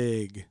had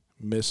big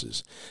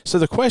misses. So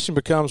the question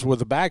becomes with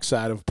the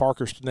backside of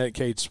Parker Stinnett,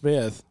 Cade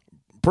Smith,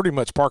 pretty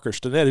much Parker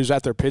Stinnett, who's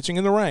out there pitching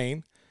in the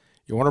rain.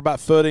 You wonder about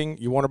footing.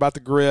 You wonder about the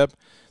grip.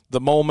 The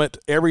moment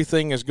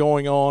everything is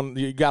going on,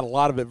 you got a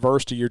lot of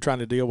adversity you're trying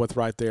to deal with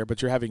right there, but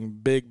you're having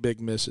big,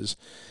 big misses.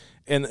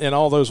 And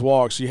all those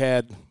walks, you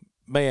had,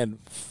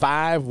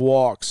 5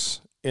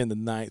 walks in the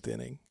 9th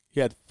inning.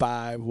 You had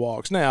 5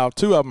 walks. Now,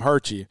 2 of them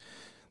hurt you.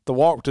 The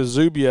walk to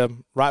Zubia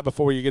right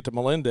before you get to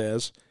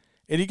Melendez,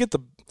 and you get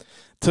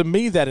to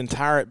me, that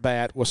entire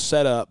at-bat was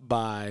set up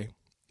by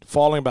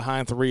falling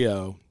behind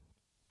 3-0,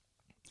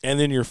 and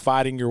then you're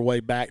fighting your way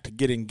back to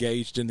get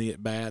engaged in the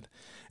at-bat.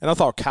 And I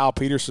thought Kyle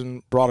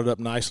Peterson brought it up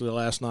nicely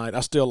last night.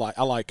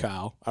 I like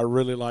Kyle. I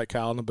really like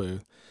Kyle in the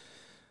booth.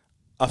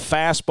 A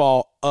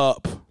fastball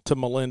up to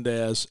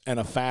Melendez and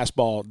a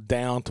fastball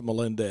down to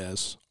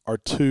Melendez are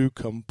 2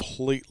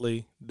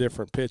 completely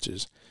different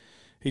pitches.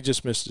 He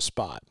just missed his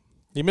spot.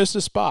 He missed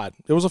his spot.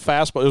 It was a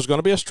fastball. It was going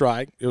to be a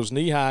strike. It was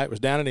knee high. It was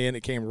down and in.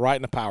 It came right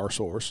in the power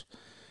source.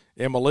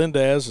 And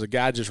Melendez, the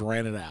guy just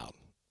ran it out.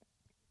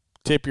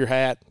 Tip your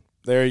hat.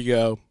 There you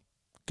go.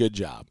 Good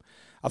job.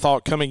 I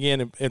thought coming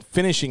in and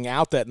finishing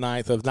out that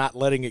 9th of not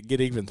letting it get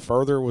even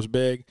further was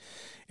big.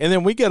 And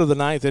then we go to the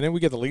 9th, and then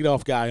we get the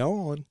leadoff guy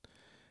on,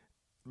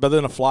 but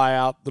then a fly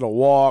out, then a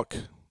walk.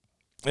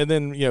 And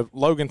then,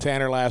 Logan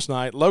Tanner last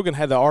night. Logan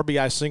had the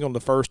RBI single in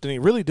the first, and he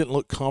really didn't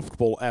look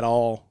comfortable at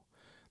all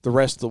the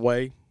rest of the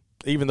way.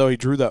 Even though he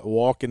drew that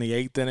walk in the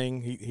 8th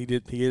inning,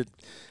 he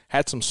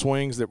had some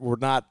swings that were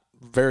not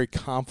very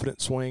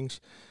confident swings.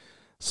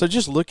 So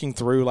just looking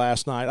through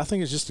last night, I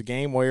think it's just a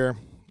game where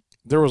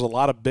there was a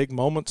lot of big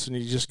moments and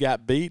you just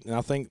got beat, and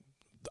I think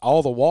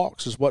all the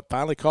walks is what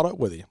finally caught up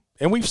with you.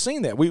 And we've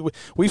seen that.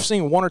 We've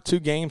seen 1 or 2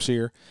 games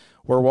here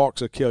where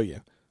walks will kill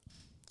you.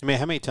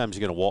 How many times are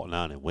you going to walk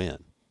 9 and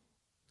win?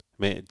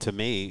 To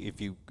me, if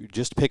you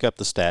just pick up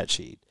the stat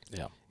sheet,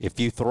 if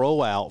you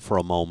throw out for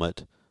a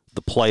moment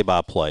the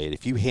play-by-play,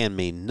 if you hand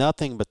me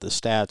nothing but the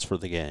stats for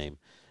the game,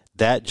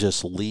 that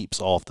just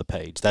leaps off the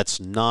page. That's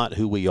not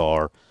who we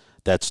are.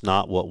 That's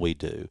not what we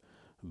do.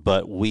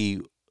 But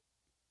we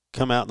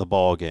come out in the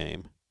ball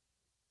game,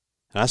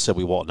 and I said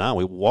we walked 9.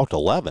 We walked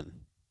 11.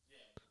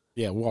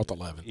 Yeah, we walked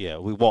 11. Yeah,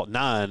 we walked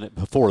 9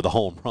 before the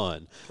home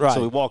run. Right.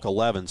 So we walk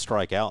 11,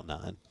 strike out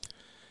 9.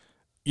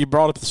 you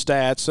brought up the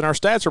stats, and our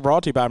stats are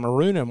brought to you by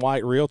Maroon and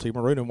White Realty.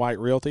 Maroon and White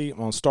Realty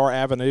on Star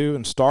Avenue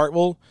in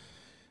Starkville.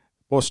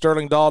 Well,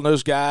 Sterling Dahl and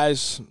those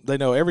guys, they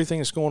know everything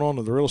that's going on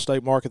in the real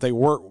estate market. They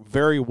work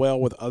very well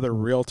with other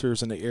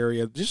realtors in the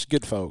area. Just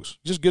good folks,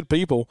 just good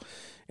people.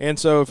 And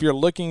so if you're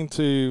looking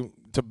to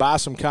buy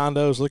some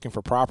condos, looking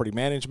for property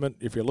management,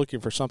 if you're looking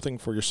for something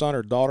for your son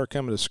or daughter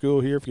coming to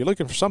school here, if you're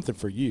looking for something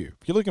for you,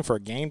 if you're looking for a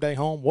game day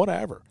home,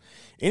 whatever,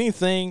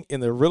 anything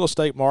in the real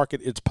estate market,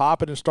 it's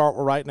popping in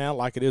Starkville right now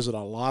like it is at a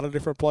lot of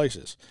different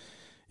places.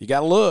 You got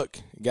to look.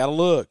 You got to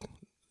look.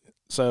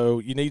 So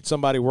you need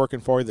somebody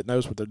working for you that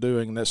knows what they're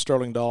doing, and that's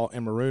Sterling Dahl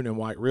and Maroon and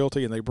White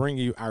Realty, and they bring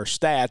you our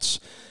stats.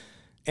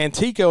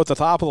 Antico at the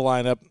top of the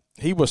lineup,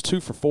 he was 2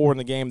 for 4 in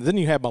the game. Then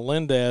you have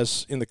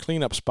Melendez in the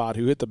cleanup spot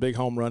who hit the big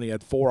home run. He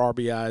had 4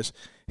 RBIs.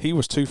 He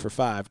was 2 for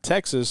 5.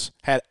 Texas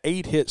had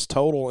 8 hits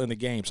total in the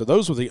game. So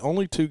those were the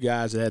only 2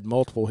 guys that had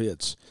multiple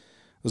hits.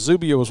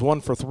 Zubia was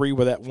 1 for 3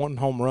 with that 1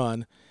 home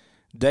run.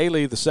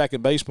 Daly, the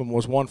second baseman,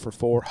 was 1 for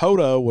 4.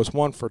 Hodo was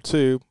 1 for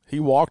 2. He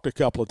walked a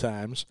couple of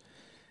times.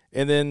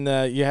 And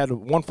then you had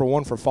 1 for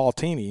 1 for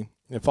Faltini.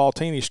 And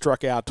Faltini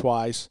struck out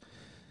twice.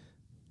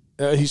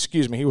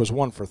 He was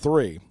 1 for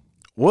 3.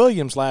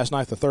 Williams last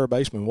night, the third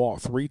baseman,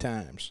 walked 3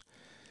 times.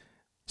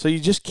 So you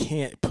just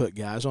can't put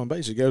guys on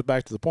base. It goes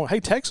back to the point. Hey,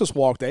 Texas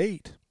walked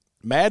 8.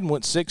 Madden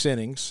went 6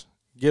 innings,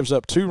 gives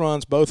up 2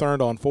 runs, both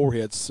earned on 4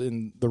 hits,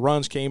 and the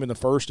runs came in the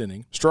first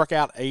inning. Struck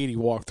out 8, he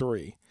walked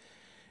 3.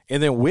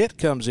 And then Witt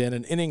comes in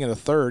an inning and a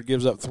third,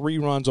 gives up 3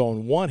 runs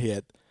on 1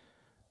 hit,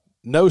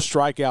 no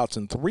strikeouts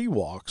and 3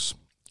 walks.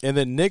 And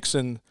then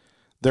Nixon,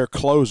 their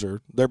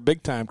closer, their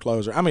big-time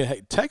closer. I mean,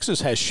 hey, Texas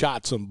has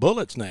shot some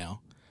bullets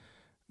now.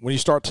 When you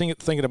start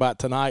thinking about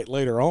tonight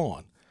later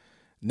on,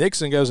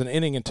 Nixon goes an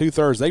inning and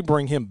 2/3. They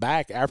bring him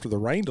back after the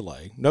rain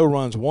delay. No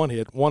runs, 1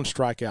 hit, 1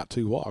 strikeout,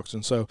 2 walks.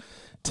 And so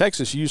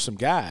Texas used some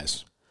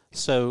guys.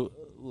 So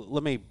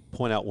let me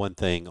point out one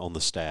thing on the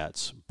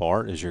stats,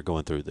 Bart, as you're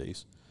going through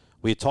these.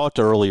 We had talked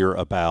earlier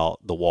about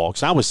the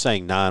walks. I was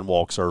saying 9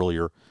 walks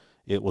earlier.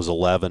 It was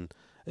 11.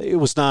 It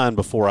was 9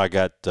 before I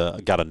got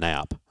a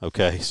nap.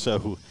 Okay,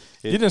 so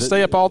you didn't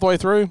stay up all the way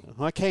through.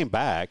 I came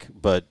back,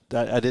 but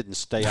I didn't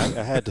stay.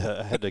 I had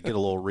to get a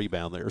little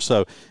rebound there.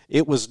 So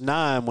it was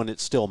 9 when it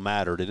still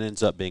mattered. It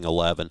ends up being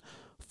 11.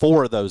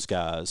 4 of those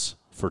guys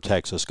for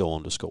Texas go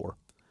on to score.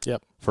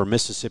 Yep. For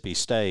Mississippi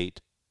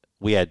State,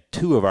 we had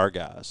 2 of our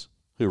guys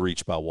who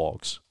reached by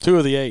walks. 2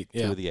 of the 8.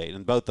 Yeah. 2 of the 8,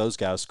 and both those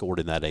guys scored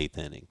in that 8th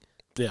inning.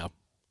 Yeah.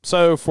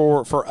 So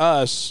for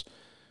us,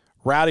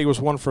 Rowdy was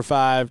 1 for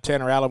 5.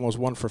 Tanner Allen was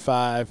 1 for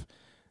 5.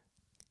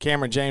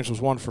 Cameron James was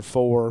 1 for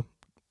 4.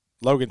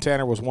 Logan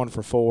Tanner was 1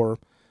 for 4.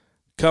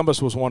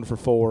 Cumbus was 1 for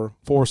 4.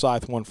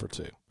 Forsythe 1 for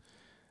 2.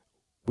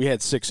 We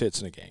had 6 hits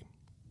in the game.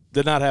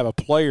 Did not have a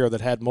player that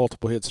had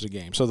multiple hits in the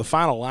game. So the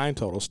final line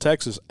totals,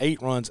 Texas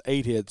 8 runs,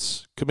 8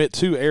 hits, commit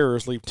 2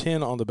 errors, leave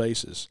 10 on the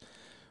bases.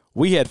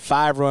 We had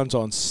 5 runs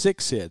on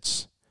 6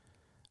 hits,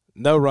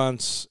 no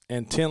runs,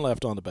 and 10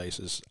 left on the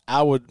bases.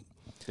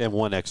 And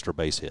 1 extra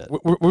base hit.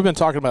 We've been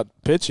talking about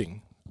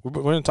pitching. We've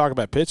been talking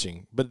about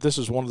pitching, but this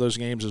is one of those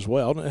games as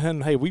well.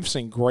 And, hey, we've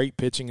seen great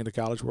pitching in the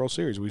College World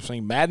Series. We've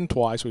seen Madden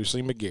twice. We've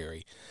seen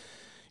McGarry.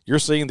 You're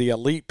seeing the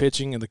elite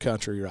pitching in the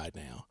country right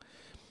now.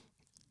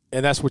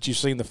 And that's what you've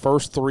seen the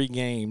first 3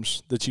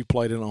 games that you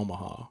played in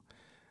Omaha.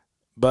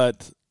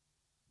 But,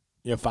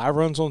 5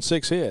 runs on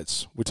 6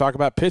 hits. We talk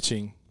about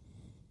pitching.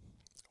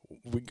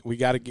 We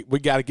got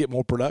to get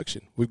more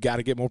production. We've got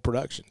to get more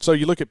production. So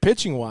you look at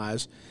pitching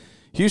wise,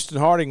 Houston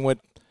Harding went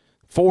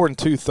 4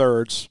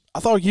 2/3. I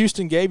thought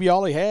Houston gave you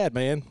all he had,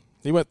 man.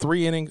 He went 4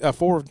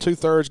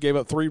 2/3, gave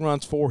up 3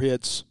 runs, 4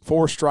 hits,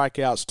 4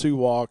 strikeouts, 2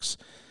 walks,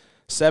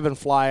 7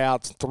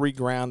 flyouts, 3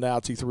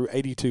 groundouts. He threw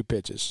 82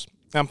 pitches.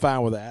 I'm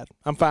fine with that.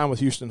 I'm fine with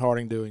Houston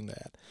Harding doing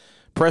that.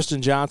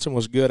 Preston Johnson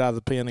was good out of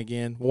the pen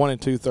again. 1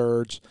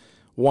 2/3,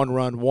 1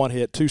 run, 1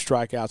 hit, 2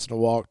 strikeouts and a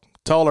walk.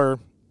 Tuller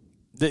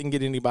didn't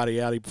get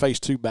anybody out. He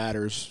faced 2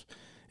 batters.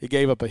 He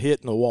gave up a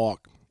hit and a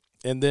walk.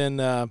 And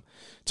then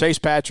Chase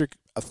Patrick,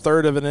 a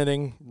third of an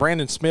inning.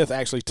 Brandon Smith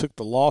actually took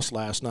the loss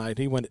last night.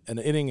 He went an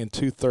inning and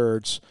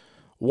 2/3,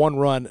 1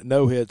 run,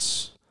 no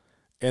hits,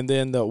 and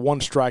then the 1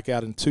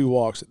 strikeout and 2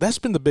 walks. That's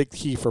been the big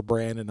key for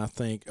Brandon, I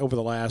think, over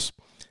the last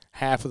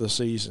half of the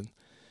season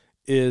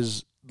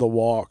is the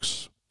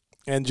walks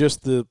and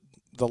just the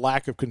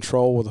lack of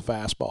control with the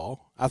fastball.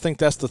 I think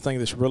that's the thing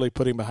that's really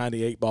put him behind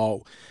the 8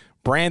 ball.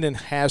 Brandon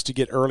has to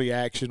get early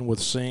action with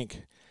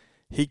Sink.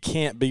 He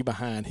can't be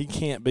behind. He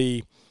can't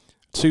be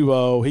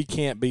 2-0. He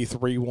can't be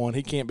 3-1.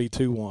 He can't be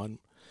 2-1.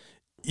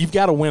 You've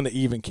got to win the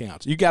even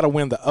counts. You've got to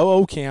win the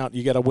 0-0 count.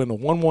 You've got to win the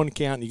 1-1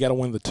 count. And you've got to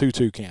win the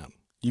 2-2 count.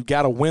 You've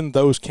got to win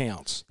those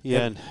counts.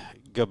 Yeah, and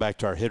go back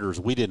to our hitters.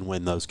 We didn't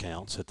win those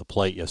counts at the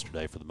plate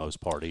yesterday for the most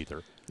part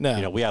either.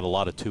 No. We had a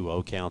lot of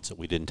 2-0 counts that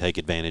we didn't take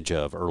advantage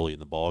of early in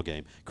the ball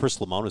game. Chris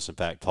Lemonis, in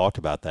fact, talked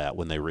about that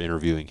when they were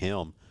interviewing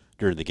him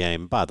during the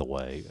game. By the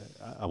way,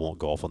 I won't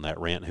go off on that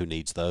rant. Who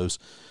needs those?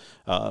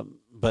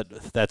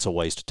 But that's a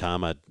waste of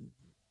time.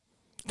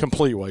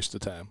 Complete waste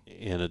of time.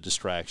 And a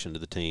distraction to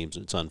the teams,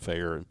 and it's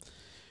unfair.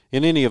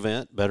 In any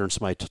event, better than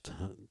somebody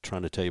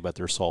trying to tell you about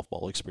their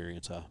softball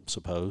experience, I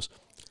suppose.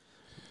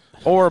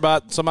 Or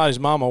about somebody's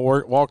mama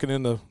walking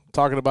in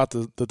talking about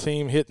the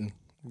team hitting.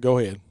 Go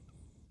ahead.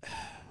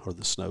 Or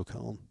the snow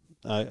cone.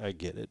 I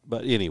get it.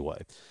 But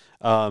anyway,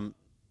 I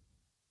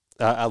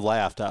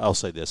laughed. I'll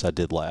say this. I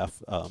did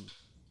laugh.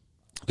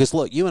 Because,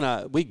 look, you and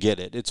I, we get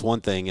it. It's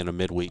one thing in a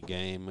midweek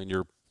game when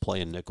you're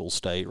playing Nicholls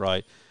State,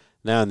 right?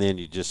 Now and then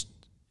you just –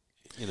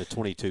 in a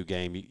 22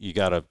 game, you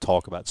got to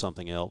talk about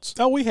something else.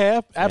 Oh, we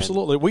have.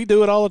 Absolutely. We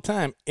do it all the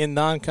time in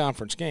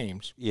non-conference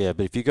games. Yeah,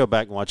 but if you go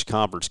back and watch a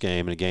conference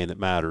game in a game that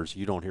matters,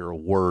 you don't hear a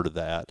word of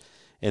that.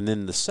 And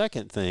then the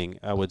second thing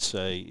I would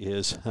say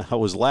is I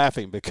was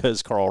laughing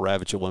because Carl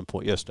Ravitch at one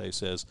point yesterday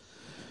says,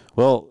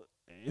 well,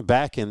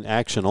 back in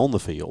action on the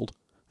field.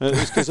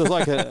 Because it's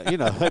like,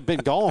 they've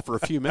been gone for a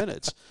few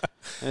minutes.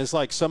 And it's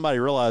like somebody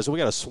realized we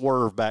got to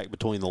swerve back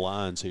between the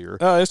lines here.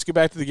 Let's get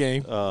back to the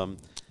game.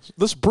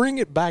 Let's bring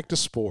it back to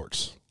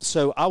sports.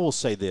 So I will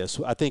say this.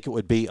 I think it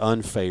would be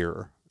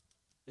unfair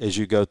as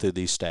you go through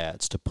these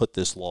stats to put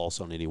this loss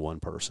on any one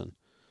person.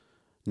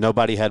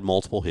 Nobody had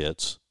multiple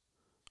hits.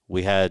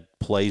 We had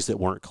plays that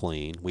weren't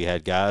clean. We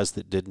had guys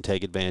that didn't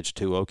take advantage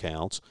of 2-0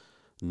 counts.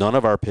 None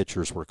of our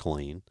pitchers were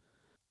clean.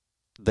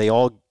 They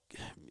all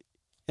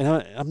 – and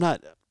I'm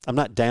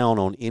not down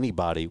on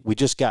anybody. We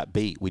just got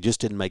beat. We just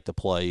didn't make the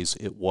plays.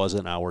 It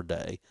wasn't our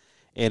day.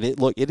 And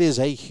it is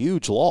a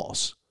huge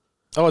loss.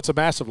 Oh, it's a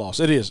massive loss.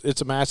 It is.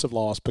 It's a massive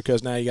loss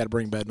because now you got to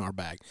bring Bednar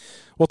back.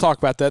 We'll talk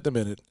about that in a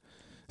minute.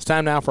 It's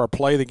time now for our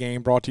Play of the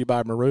Game brought to you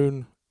by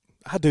Maroon.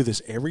 I do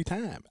this every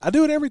time. I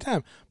do it every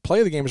time. Play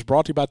of the Game is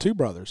brought to you by Two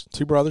Brothers.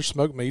 Two Brothers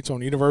Smoked Meats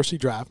on University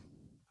Drive.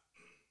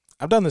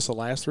 I've done this the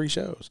last 3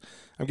 shows.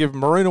 I'm giving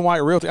Maroon and White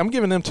Realty. I'm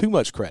giving them too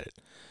much credit.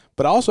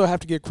 But I also have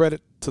to give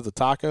credit to the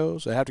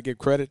tacos. I have to give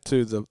credit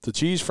to the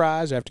cheese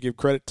fries. I have to give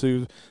credit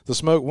to the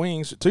smoked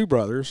wings at Two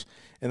Brothers.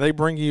 And they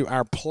bring you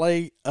our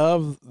Play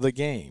of the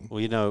Game.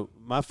 Well,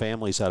 my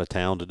family's out of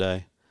town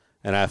today,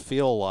 and I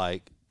feel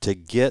like to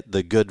get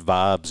the good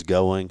vibes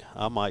going,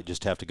 I might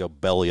just have to go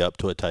belly up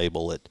to a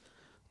table at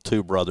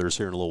Two Brothers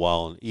here in a little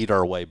while and eat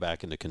our way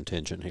back into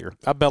contention here.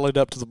 I bellied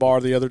up to the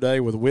bar the other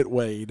day with Whit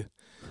Wade,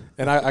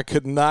 and I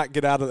could not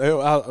get out of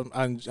it.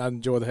 I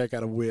enjoy the heck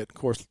out of Whit. Of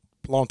course,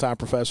 longtime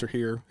professor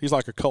here. He's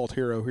like a cult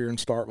hero here in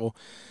Starkville.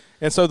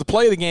 And so the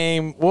Play of the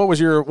Game, what was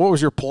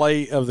your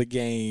Play of the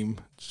Game,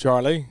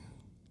 Charlie?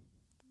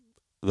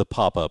 The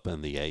pop-up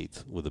in the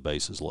 8th with the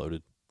bases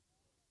loaded.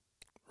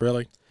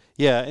 Really?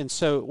 Yeah, and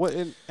so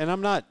and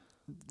I'm not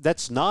 –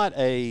 that's not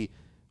a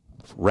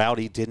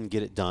Rowdy didn't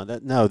get it done.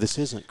 No, this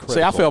isn't critical.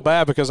 See, I feel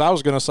bad because I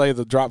was going to say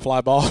the drop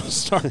fly ball to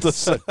start the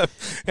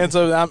 7th. And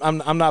so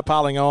I'm not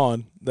piling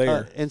on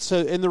there. And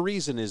the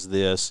reason is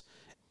this.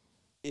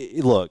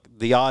 Look,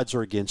 the odds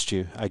are against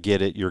you. I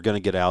get it. You're going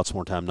to get outs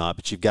more time not,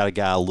 but you've got a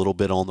guy a little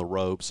bit on the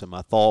ropes. And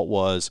my thought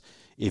was –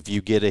 if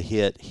you get a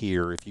hit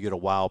here, if you get a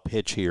wild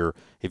pitch here,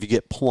 if you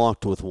get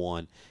plunked with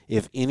one,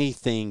 if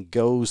anything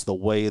goes the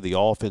way of the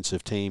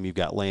offensive team, you've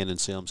got Landon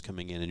Sims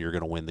coming in and you're going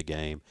to win the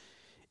game.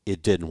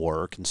 It didn't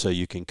work. And so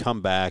you can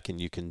come back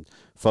and you can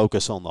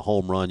focus on the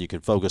home run. You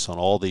can focus on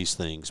all these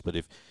things. But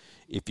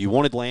if you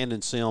wanted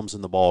Landon Sims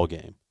in the ball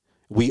game,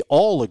 we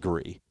all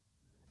agree,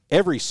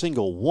 every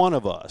single one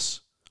of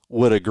us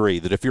would agree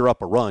that if you're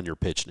up a run, you're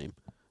pitching him.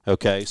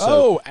 Okay,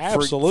 so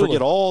absolutely.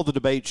 Forget all the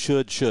debate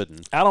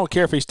shouldn't. I don't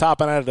care if he's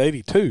topping out at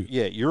 82.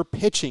 Yeah, you're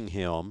pitching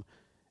him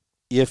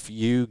if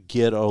you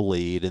get a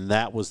lead, and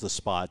that was the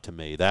spot to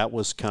me. That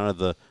was kind of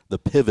the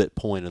pivot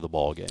point of the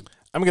ball game.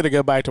 I'm going to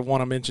go back to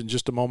one I mentioned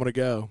just a moment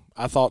ago.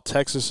 I thought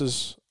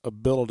Texas's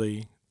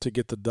ability to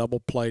get the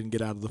double play and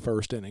get out of the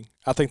first inning.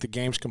 I think the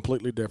game's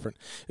completely different.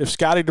 If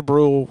Scotty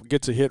DeBrule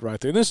gets a hit right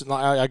there, and this is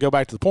not, I go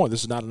back to the point.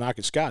 This is not a knock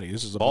at Scotty.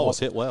 This is a ball was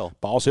hit well.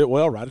 Ball's hit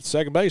well right at the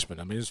second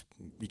baseman. I mean,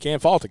 you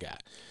can't fault the guy.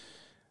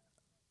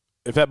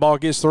 If that ball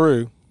gets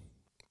through,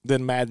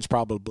 then Madden's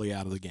probably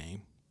out of the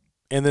game.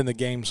 And then the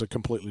game's a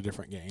completely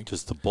different game.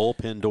 Because the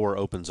bullpen door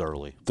opens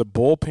early. The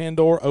bullpen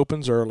door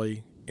opens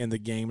early, and the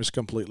game is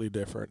completely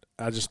different.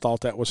 I just thought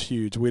that was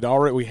huge. We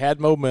had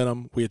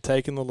momentum. We had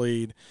taken the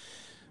lead,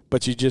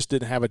 but you just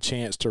didn't have a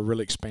chance to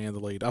really expand the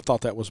lead. I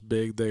thought that was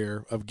big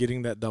there of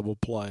getting that double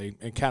play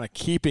and kind of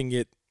keeping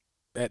it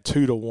at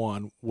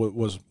 2-1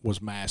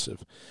 was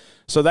massive.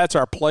 So that's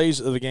our plays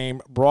of the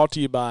game brought to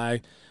you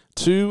by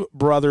Two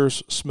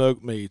Brothers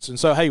Smoked Meats. And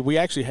so, hey, we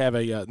actually have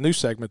a new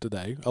segment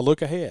today, a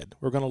look ahead.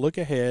 We're going to look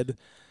ahead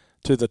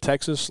to the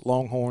Texas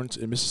Longhorns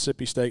in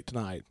Mississippi State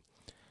tonight.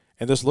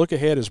 And this look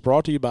ahead is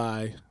brought to you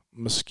by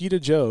Mosquito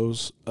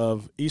Joe's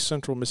of East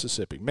Central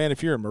Mississippi. Man,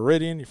 if you're in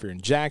Meridian, if you're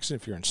in Jackson,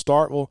 if you're in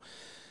Starkville,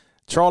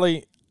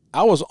 Charlie,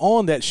 I was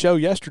on that show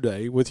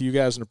yesterday with you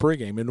guys in the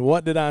pregame, and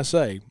what did I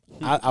say?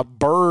 A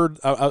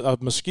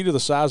mosquito the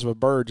size of a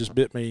bird just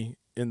bit me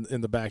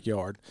in the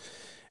backyard.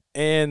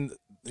 And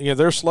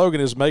their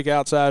slogan is "Make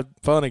outside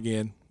fun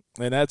again,"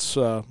 and that's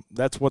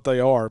what they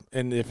are.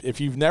 And if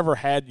you've never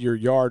had your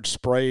yard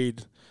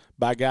sprayed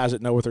by guys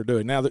that know what they're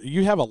doing, now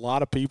you have a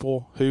lot of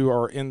people who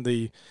are in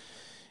the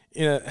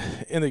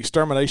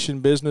extermination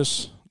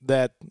business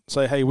that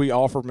say, hey, we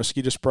offer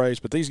mosquito sprays,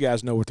 but these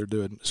guys know what they're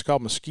doing. It's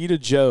called Mosquito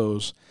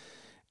Joe's,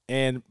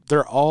 and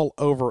they're all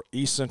over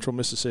East Central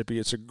Mississippi.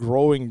 It's a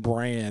growing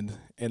brand.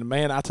 And,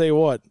 man, I tell you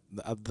what,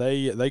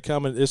 they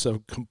come in – it's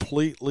a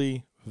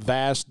completely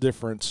vast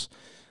difference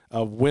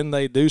of when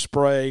they do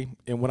spray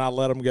and when I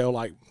let them go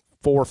like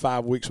 4 or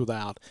 5 weeks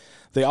without.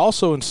 They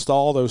also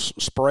install those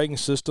spraying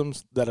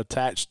systems that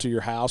attach to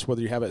your house,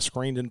 whether you have it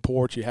screened in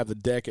porch, you have the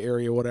deck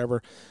area,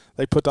 whatever.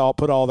 They put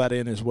all that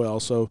in as well.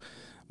 So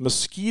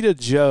Mosquito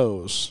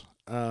Joe's,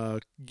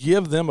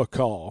 give them a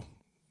call.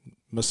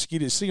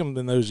 Mosquito, see them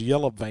in those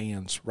yellow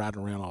vans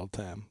riding around all the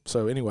time.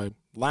 So anyway,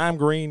 lime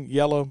green,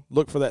 yellow,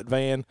 look for that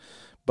van.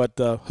 But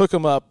hook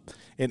them up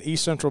in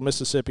East Central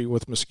Mississippi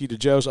with Mosquito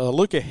Joe's.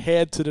 Look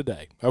ahead to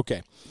today.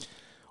 Okay,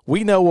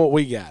 we know what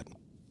we got.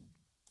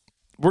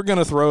 We're going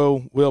to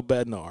throw Will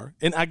Bednar.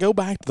 And I go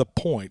back to the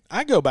point.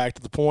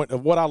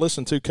 Of what I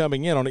listened to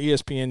coming in on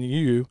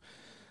ESPNU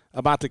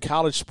about the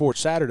College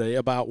Sports Saturday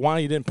about why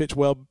you didn't pitch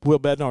Will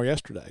Bednar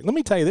yesterday. Let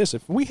me tell you this.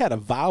 If we had a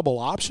viable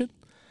option,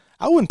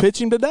 I wouldn't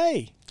pitch him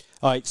today.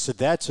 All right, so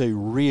that's a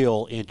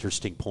real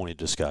interesting point of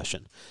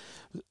discussion.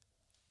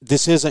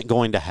 This isn't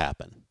going to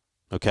happen,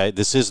 okay?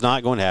 This is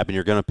not going to happen.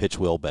 You're going to pitch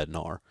Will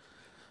Bednar.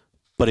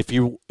 But if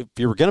you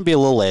were going to be a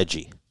little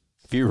edgy,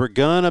 if you were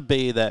going to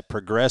be that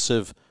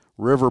progressive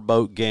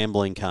riverboat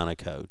gambling kind of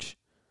coach,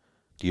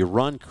 do you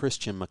run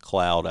Christian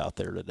McLeod out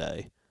there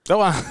today?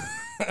 Oh,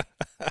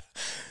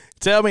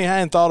 tell me I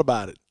hadn't thought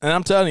about it. And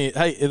I'm telling you,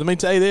 hey, let me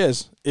tell you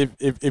this.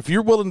 If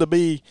you're willing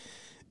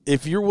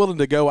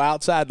to go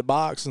outside the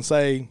box and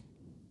say,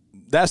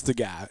 that's the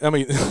guy. I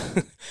mean,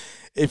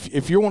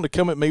 if you want to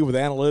come at me with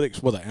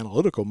analytics, well, the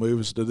analytical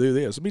move is to do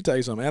this. Let me tell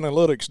you something.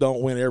 Analytics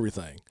don't win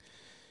everything.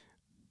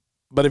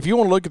 But if you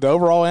want to look at the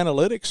overall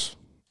analytics,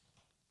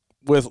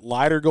 with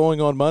Leiter going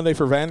on Monday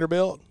for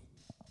Vanderbilt,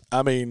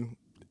 I mean,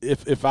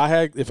 if I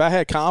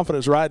had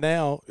confidence right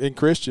now in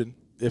Christian,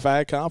 if I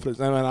had confidence,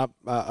 I mean,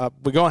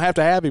 we're going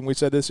to have him. We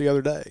said this the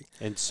other day.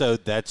 And so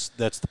that's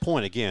the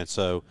point again.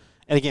 So,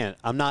 and again,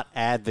 I'm not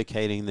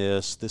advocating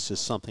this. This is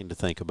something to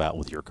think about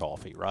with your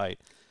coffee, right?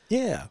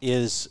 Yeah.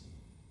 Is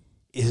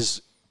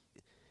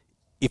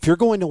if you're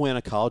going to win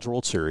a College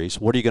World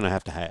Series, what are you going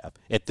to have?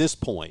 At this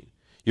point,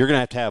 you're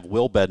going to have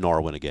Will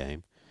Bednar win a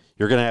game.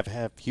 You're going to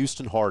have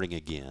Houston Harding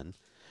again.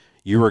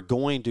 You are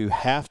going to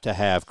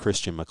have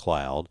Christian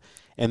McLeod.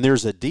 And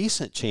there's a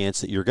decent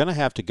chance that you're going to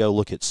have to go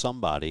look at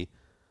somebody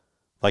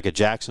like a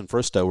Jackson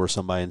Fristow or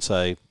somebody and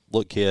say,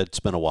 look, kid, it's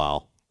been a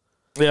while.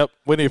 Yep,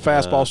 we need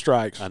fastball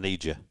strikes. I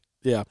need you.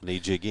 Yeah. I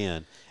need you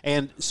again.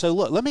 And so,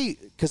 look,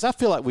 because I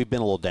feel like we've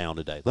been a little down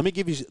today. Let me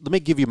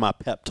give you my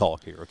pep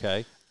talk here,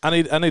 okay? I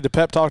need the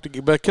pep talk to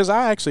give, because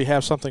I actually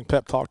have something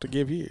pep talk to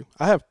give you.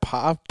 I have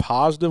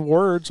positive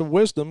words of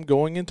wisdom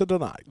going into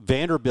tonight.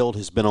 Vanderbilt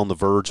has been on the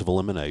verge of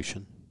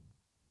elimination.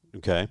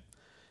 Okay,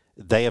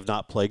 they have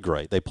not played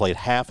great. They played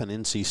half an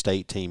NC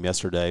State team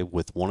yesterday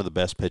with one of the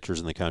best pitchers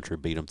in the country,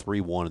 beat them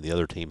 3-1, and the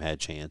other team had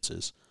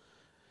chances.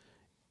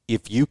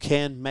 If you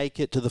can make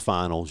it to the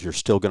finals, you're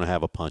still going to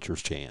have a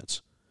puncher's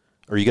chance.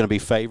 Are you going to be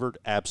favored?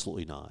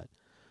 Absolutely not.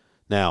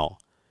 Now,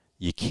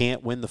 you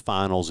can't win the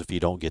finals if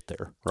you don't get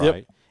there, right?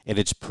 Yep. And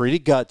it's pretty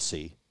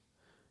gutsy.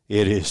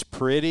 It is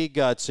pretty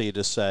gutsy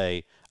to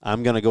say,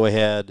 I'm going to go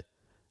ahead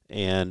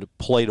and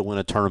play to win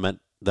a tournament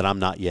that I'm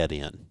not yet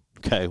in.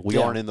 Okay, we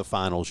aren't in the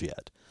finals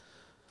yet.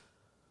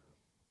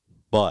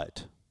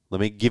 But let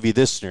me give you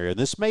this scenario.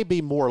 This may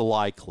be more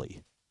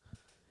likely.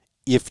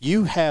 If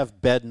you have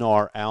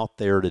Bednar out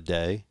there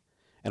today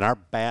and our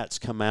bats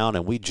come out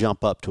and we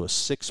jump up to a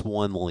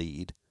 6-1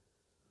 lead,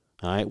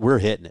 all right, we're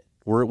hitting it.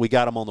 We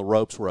got them on the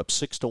ropes. We're up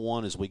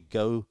 6-1 as we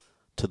go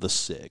to the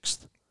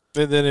sixth.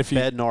 And then if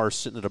Bednar's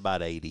sitting at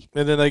about 80.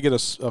 And then they get a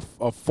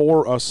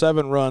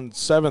 7-run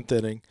seventh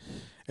inning,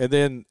 and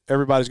then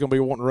everybody's going to be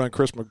wanting to run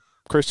Chris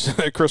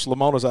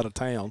Lamona's out of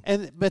town.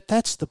 But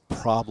that's the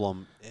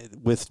problem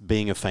with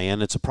being a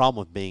fan. It's a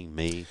problem with being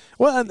me.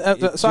 Well,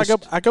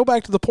 I go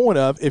back to the point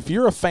of, if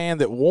you were a fan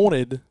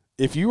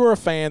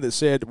that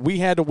said we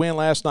had to win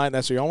last night and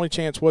that's the only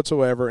chance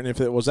whatsoever, and if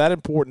it was that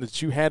important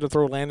that you had to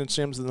throw Landon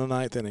Sims in the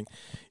ninth inning,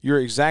 you're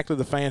exactly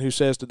the fan who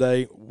says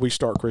today we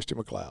start Christian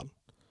McLeod.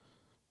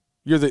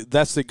 You're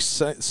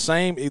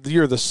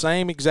the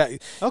same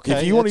exact. Okay,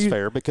 if you that's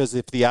fair, because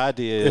if the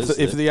idea is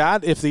if the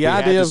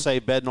idea to say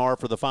Bednar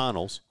for the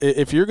finals,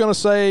 if you're going to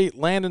say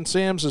Landon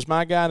Sims is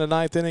my guy in the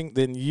ninth inning,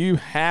 then you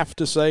have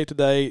to say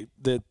today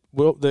that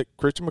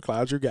Christian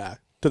McLeod's your guy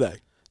today.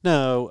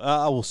 No,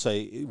 I will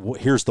say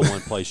here's the one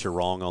place you're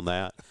wrong on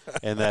that,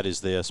 and that is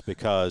this,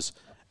 because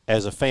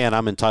as a fan,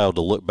 I'm entitled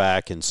to look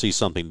back and see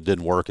something that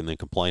didn't work and then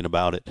complain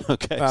about it.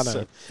 Okay, I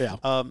know. Yeah.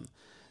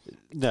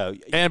 No.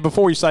 And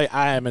before you say,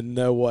 I am in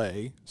no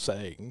way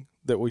saying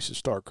that we should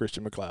start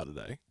Christian McLeod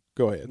today.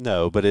 Go ahead.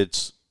 No, but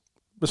it's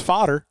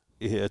fodder.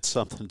 It's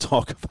something to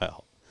talk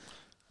about.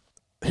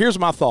 Here's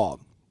my thought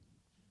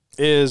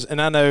is,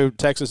 and I know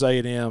Texas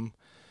A&M,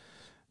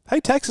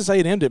 Texas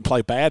A&M didn't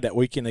play bad that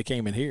weekend they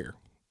came in here.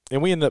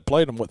 And we ended up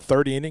playing them,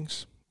 30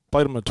 innings?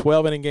 Played them a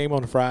 12-inning game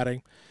on a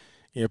Friday.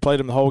 Played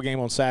them the whole game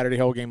on Saturday,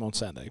 whole game on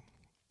Sunday.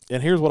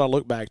 And here's what I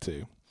look back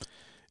to,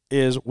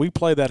 is we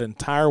played that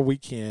entire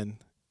weekend,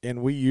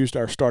 and we used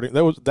our starting.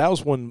 That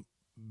was when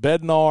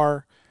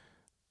Bednar,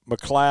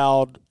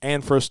 McLeod,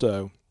 and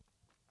Fristow,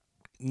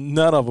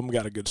 none of them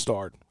got a good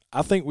start.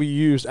 I think we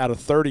used, out of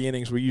 30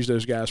 innings, we used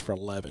those guys for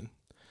 11.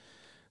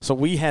 So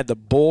we had to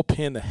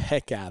bullpen the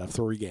heck out of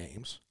 3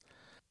 games.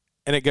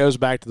 And it goes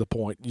back to the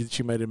point that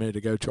you made a minute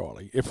ago,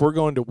 Charlie. If we're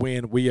going to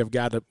win, we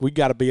got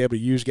to be able to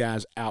use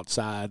guys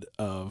outside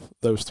of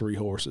those 3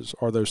 horses,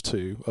 or those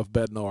 2 of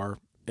Bednar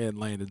and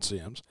Landon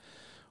Sims.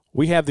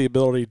 We have the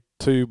ability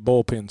to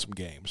bullpen some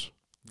games.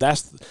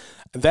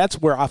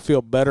 That's where I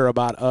feel better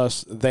about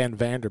us than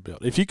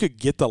Vanderbilt. If you could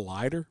get the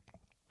lighter,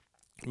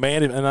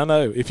 man, and I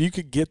know if you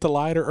could get the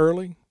lighter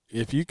early,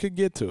 if you could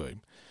get to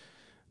him,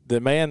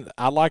 then, man,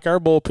 I like our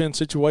bullpen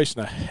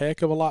situation a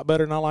heck of a lot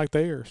better than I like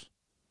theirs.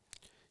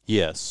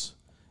 Yes.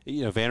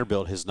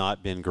 Vanderbilt has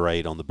not been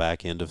great on the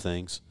back end of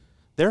things.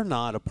 They're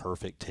not a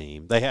perfect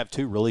team. They have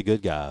 2 really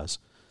good guys,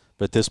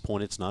 but at this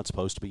point it's not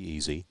supposed to be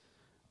easy.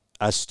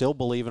 I still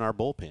believe in our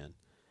bullpen.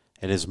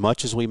 And as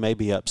much as we may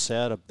be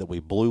upset that we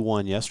blew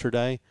one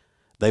yesterday,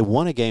 they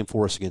won a game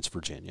for us against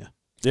Virginia.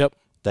 Yep.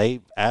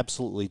 They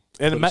absolutely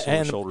put us on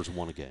their shoulders and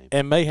won a game.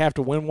 And may have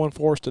to win one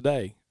for us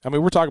today. I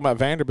mean, we're talking about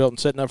Vanderbilt and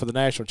setting up for the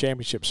National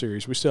Championship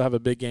Series. We still have a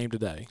big game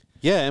today.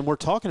 Yeah, and we're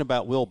talking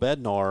about Will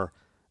Bednar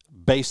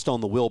based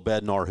on the Will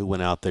Bednar who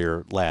went out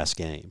there last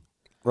game.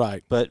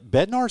 Right. But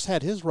Bednar's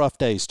had his rough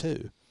days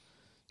too.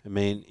 I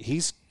mean,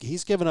 he's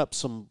given up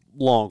some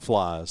long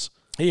flies.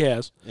 He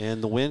has.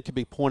 And the win could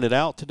be pointed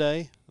out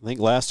today. I think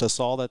last I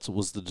saw that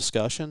was the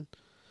discussion.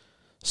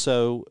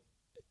 So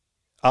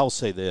I'll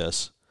say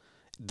this.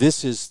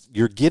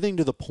 You're getting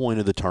to the point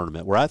of the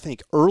tournament where I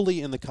think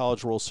early in the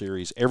College World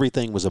Series,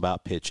 everything was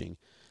about pitching.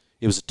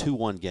 It was a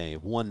 2-1 game,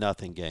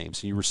 1-0 game.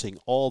 So you were seeing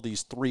all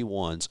these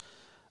 3-1s.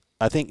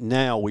 I think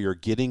now we are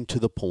getting to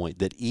the point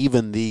that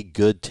even the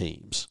good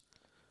teams,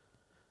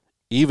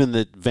 even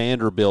the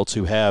Vanderbilts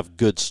who have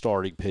good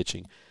starting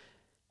pitching,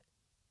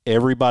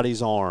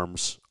 everybody's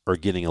arms are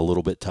getting a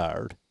little bit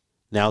tired.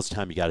 Now's the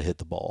time you got to hit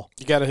the ball.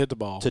 You got to hit the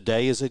ball.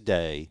 Today is a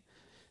day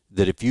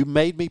that if you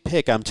made me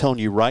pick, I'm telling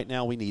you right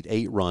now we need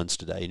 8 runs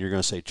today. And you're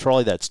going to say,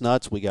 Charlie, that's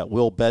nuts. We got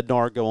Will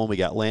Bednar going. We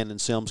got Landon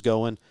Sims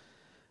going.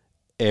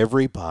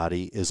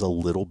 Everybody is a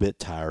little bit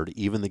tired,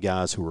 even the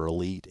guys who are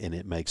elite, and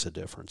it makes a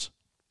difference.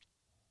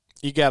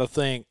 You got to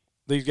think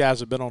these guys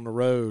have been on the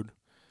road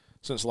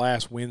since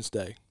last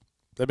Wednesday.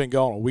 They've been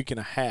gone a week and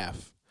a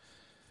half.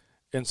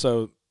 And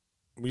so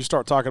when you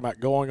start talking about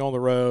going on the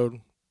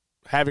road,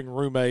 having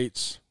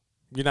roommates,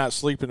 you're not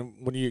sleeping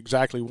when you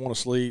exactly want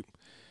to sleep.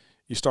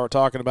 You start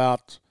talking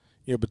about,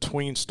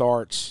 between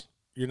starts,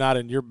 you're not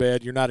in your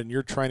bed, you're not in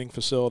your training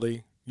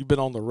facility. You've been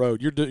on the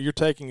road. You're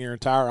taking your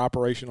entire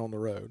operation on the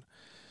road.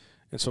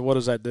 And so what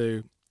does that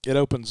do? It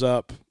opens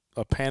up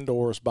a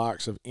Pandora's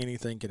box of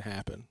anything can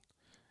happen.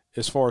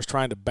 As far as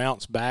trying to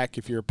bounce back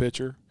if you're a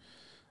pitcher,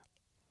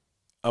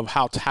 of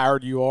how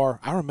tired you are.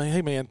 I remember,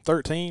 hey man,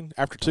 13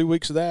 after 2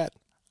 weeks of that,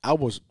 I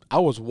was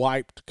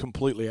wiped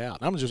completely out.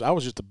 I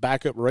was just a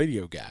backup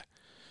radio guy.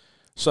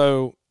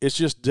 So it's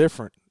just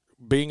different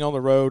being on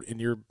the road, and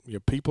your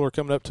people are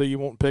coming up to you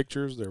wanting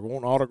pictures, they're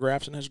wanting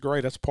autographs, and that's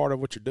great. That's part of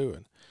what you're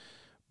doing.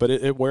 But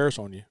it wears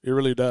on you. It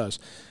really does.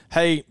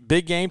 Hey,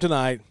 big game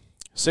tonight.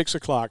 6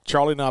 o'clock.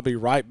 Charlie and I'll be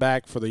right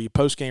back for the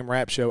postgame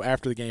wrap show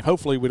after the game.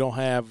 Hopefully we don't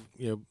have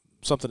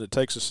something that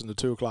takes us into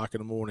 2 o'clock in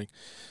the morning.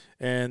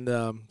 And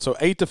so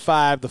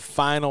 8-5, the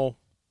final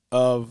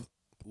of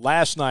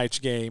last night's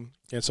game.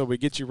 And so we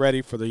get you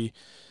ready for the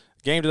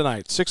game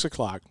tonight, 6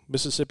 o'clock,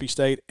 Mississippi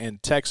State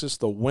and Texas.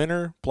 The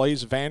winner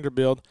plays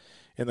Vanderbilt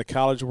in the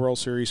College World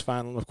Series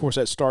final. Of course,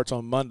 that starts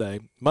on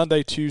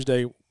Monday,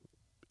 Tuesday,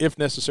 if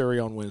necessary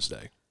on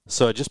Wednesday.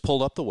 So I just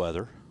pulled up the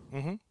weather.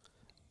 Mm-hmm.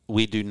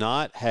 We do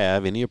not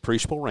have any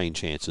appreciable rain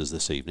chances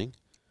this evening.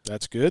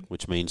 That's good.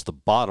 Which means the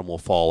bottom will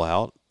fall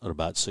out at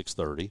about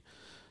 6:30.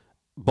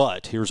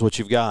 But here's what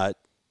you've got.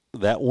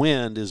 That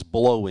wind is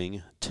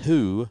blowing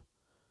to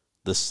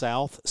the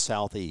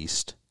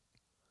south-southeast.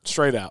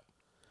 Straight out.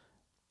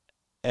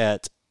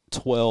 At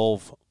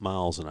 12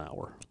 miles an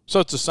hour. So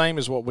it's the same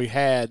as what we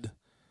had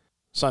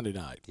Sunday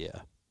night.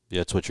 Yeah.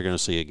 That's what you're going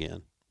to see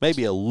again.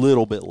 Maybe a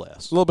little bit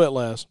less. A little bit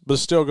less, but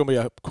it's still going to be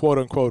a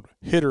quote-unquote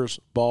hitter's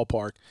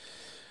ballpark.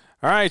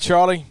 All right,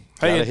 Charlie.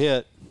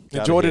 Hey,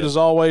 enjoyed it as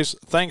always.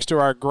 Thanks to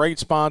our great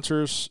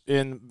sponsors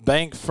in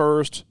Bank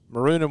First,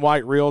 Maroon and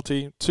White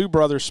Realty, Two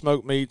Brothers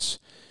Smoke Meats,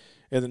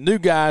 and the new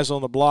guys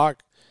on the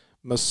block,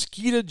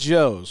 Mosquito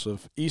Joe's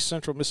of East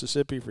Central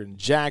Mississippi from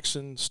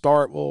Jackson,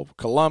 Starkville,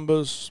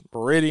 Columbus,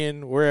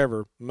 Meridian,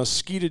 wherever.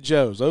 Mosquito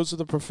Joe's. Those are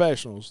the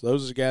professionals.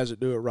 Those are the guys that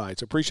do it right.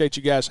 So appreciate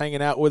you guys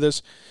hanging out with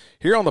us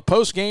here on the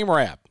Post Game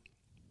Wrap.